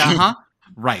right. Yeah.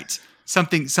 Right.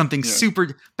 Something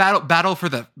super battle for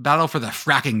the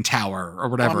fracking tower or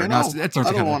whatever. Well,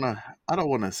 I don't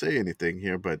want to say anything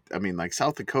here, but I mean, like,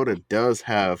 South Dakota does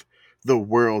have the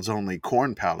world's only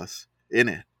corn palace in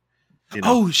it.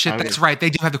 Oh shit, that's right. They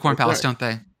do have the corn palace, don't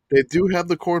they? They do have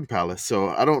the corn palace, so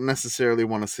I don't necessarily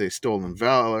want to say stolen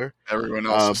valor. Everyone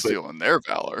else is stealing their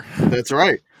valor. That's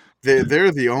right.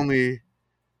 They're the only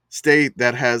state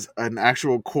that has an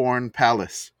actual corn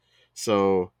palace.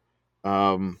 So,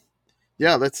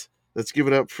 yeah, let's give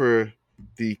it up for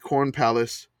the Corn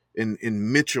Palace in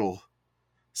Mitchell,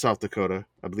 South Dakota.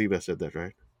 I believe I said that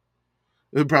right.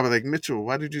 They're probably like, Mitchell,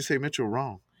 why did you say Mitchell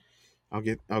wrong? I'll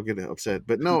get upset.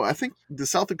 But no, I think the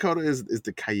South Dakota is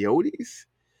the Coyotes.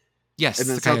 Yes, and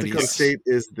then South Dakota State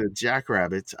is the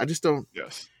Jackrabbits. I just don't.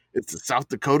 Yes, it's the South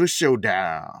Dakota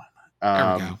Showdown.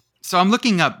 There we go. So I'm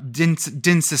looking up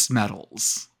densest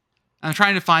metals. I'm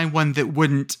trying to find one that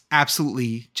wouldn't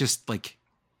absolutely just like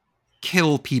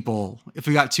kill people if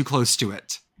we got too close to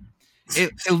it.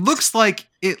 It looks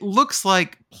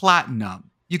like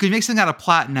platinum. You could make something out of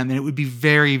platinum and it would be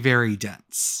very, very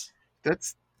dense.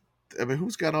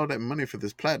 Who's got all that money for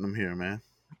this platinum here, man?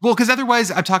 Well, because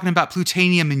otherwise I'm talking about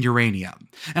plutonium and uranium.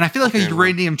 And I feel like a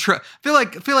uranium feel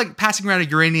like passing around a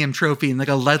uranium trophy in like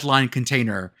a lead-lined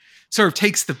container sort of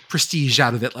takes the prestige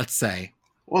out of it, let's say.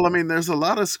 Well, I mean, there's a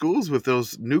lot of schools with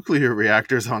those nuclear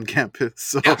reactors on campus.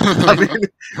 So, I mean,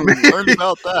 we learned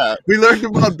about that. We learned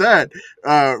about that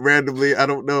randomly. I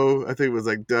don't know. I think it was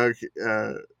like Doug.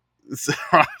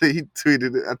 He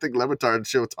tweeted it. I think Levitar's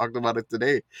show talked about it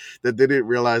today, that they didn't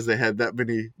realize they had that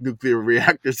many nuclear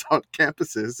reactors on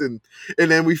campuses. And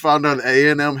then we found out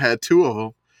A&M had 2 of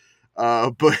them.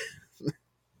 But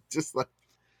just like,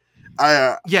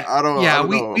 I don't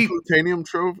know.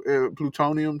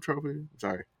 Plutonium trophy.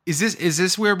 Sorry. Is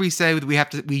this where we say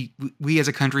we as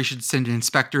a country should send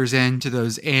inspectors in to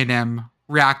those A&M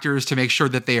reactors to make sure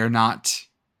that they are not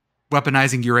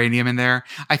weaponizing uranium in there?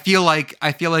 I feel like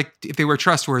if they were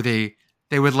trustworthy,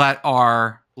 they would let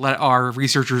our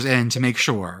researchers in to make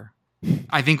sure.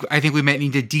 I think we might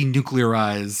need to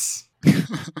denuclearize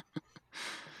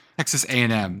Texas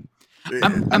A&M.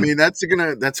 I mean, that's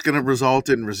gonna result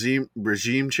in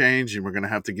regime change, and we're gonna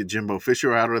have to get Jimbo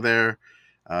Fisher out of there.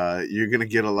 You're gonna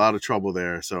get a lot of trouble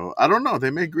there. So I don't know. They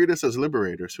may greet us as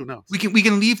liberators. Who knows? We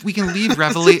can leave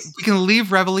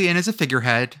Reveille in as a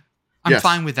figurehead. I'm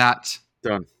fine with that.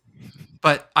 Done.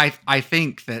 But I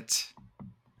think that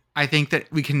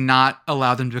we cannot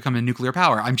allow them to become a nuclear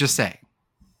power. I'm just saying.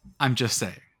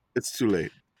 It's too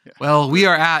late. Yeah. Well, we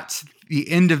are at the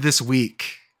end of this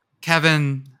week.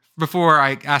 Kevin, before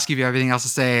I ask you if you have anything else to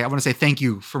say, I want to say thank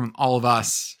you from all of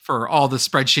us for all the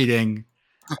spreadsheeting,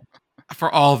 for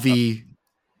all the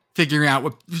figuring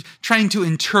out trying to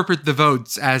interpret the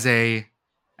votes as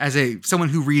someone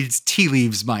who reads tea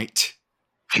leaves might.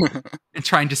 And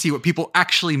trying to see what people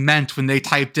actually meant when they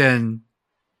typed in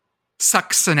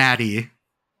Cincinnati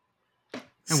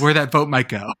and where that vote might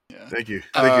go. Yeah. Thank you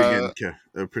again, Kev.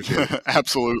 I appreciate it.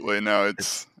 Absolutely. No,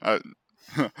 it's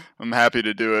I'm happy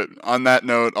to do it. On that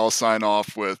note, I'll sign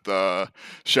off with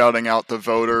shouting out the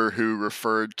voter who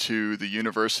referred to the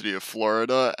University of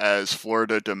Florida as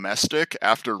Florida Domestic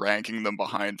after ranking them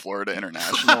behind Florida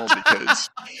International, because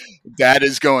that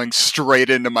is going straight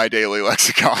into my daily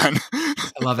lexicon. I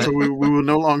love it. So we will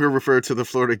no longer refer to the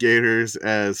Florida Gators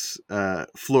as the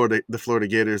Florida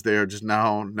Gators. They are just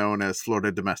now known as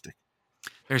Florida Domestic.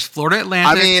 There's Florida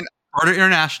Atlantic, Florida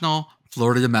International,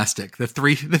 Florida Domestic, the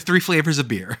three flavors of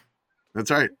beer.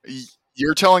 That's right.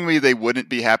 You're telling me they wouldn't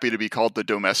be happy to be called the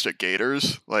Domestic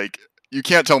Gators? Like, you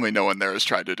can't tell me no one there has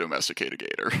tried to domesticate a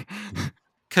gator.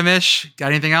 Kamish,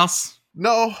 got anything else?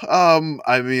 No.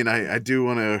 I mean, I do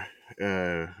want to,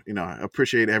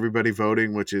 appreciate everybody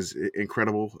voting, which is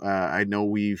incredible. I know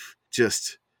we've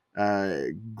just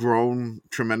grown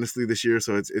tremendously this year,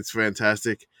 so it's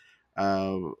fantastic.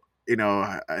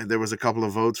 There was a couple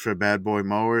of votes for Bad Boy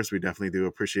Mowers. We definitely do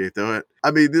appreciate that.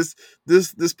 I mean,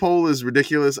 this poll is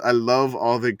ridiculous. I love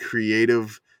all the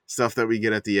creative stuff that we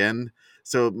get at the end.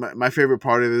 So my favorite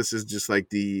part of this is just like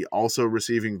the also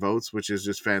receiving votes, which is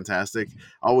just fantastic.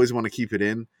 I always want to keep it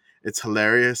in. It's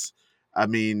hilarious. I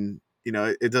mean,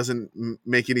 it doesn't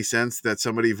make any sense that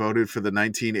somebody voted for the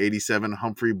 1987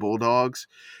 Humphrey Bulldogs.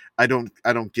 I don't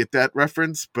get that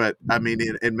reference, but I mean,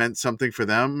 it meant something for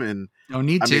them, and no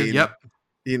need to. Yep.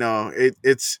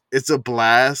 It's a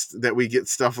blast that we get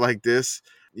stuff like this.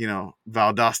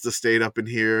 Valdosta State up in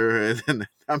here, and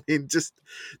I mean, just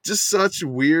such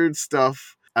weird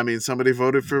stuff. I mean, somebody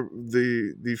voted for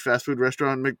the fast food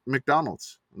restaurant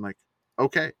McDonald's. I'm like,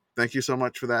 okay, thank you so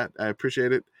much for that. I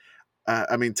appreciate it.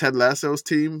 I mean, Ted Lasso's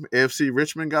team, AFC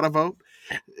Richmond, got a vote.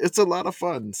 It's a lot of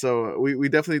fun. So we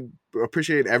definitely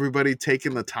appreciate everybody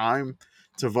taking the time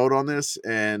to vote on this.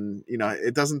 And,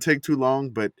 it doesn't take too long,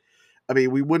 but I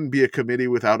mean, we wouldn't be a committee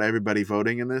without everybody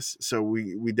voting in this. So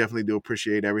we definitely do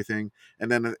appreciate everything.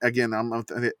 And then again, I'm going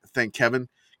to thank Kevin,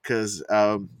 because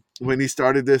when he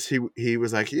started this, he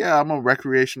was like, yeah, I'm a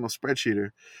recreational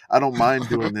spreadsheeter. I don't mind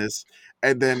doing this.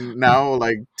 And then now,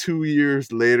 like 2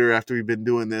 years later, after we've been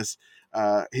doing this,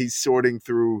 he's sorting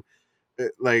through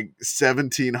like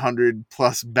 1,700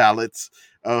 plus ballots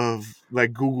of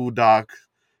like Google Doc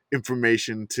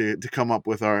information to come up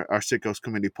with our Sickos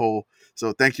Committee poll.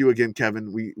 So thank you again,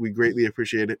 Kevin. We greatly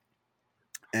appreciate it.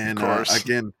 And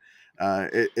again,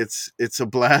 it's a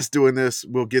blast doing this.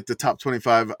 We'll get the top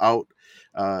 25 out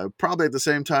probably at the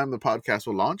same time the podcast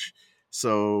will launch.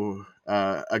 So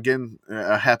again,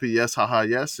 a happy yes, haha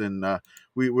yes, and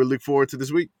we look forward to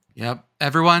this week. Yep.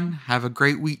 Everyone, have a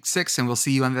great week 6, and we'll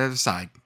see you on the other side.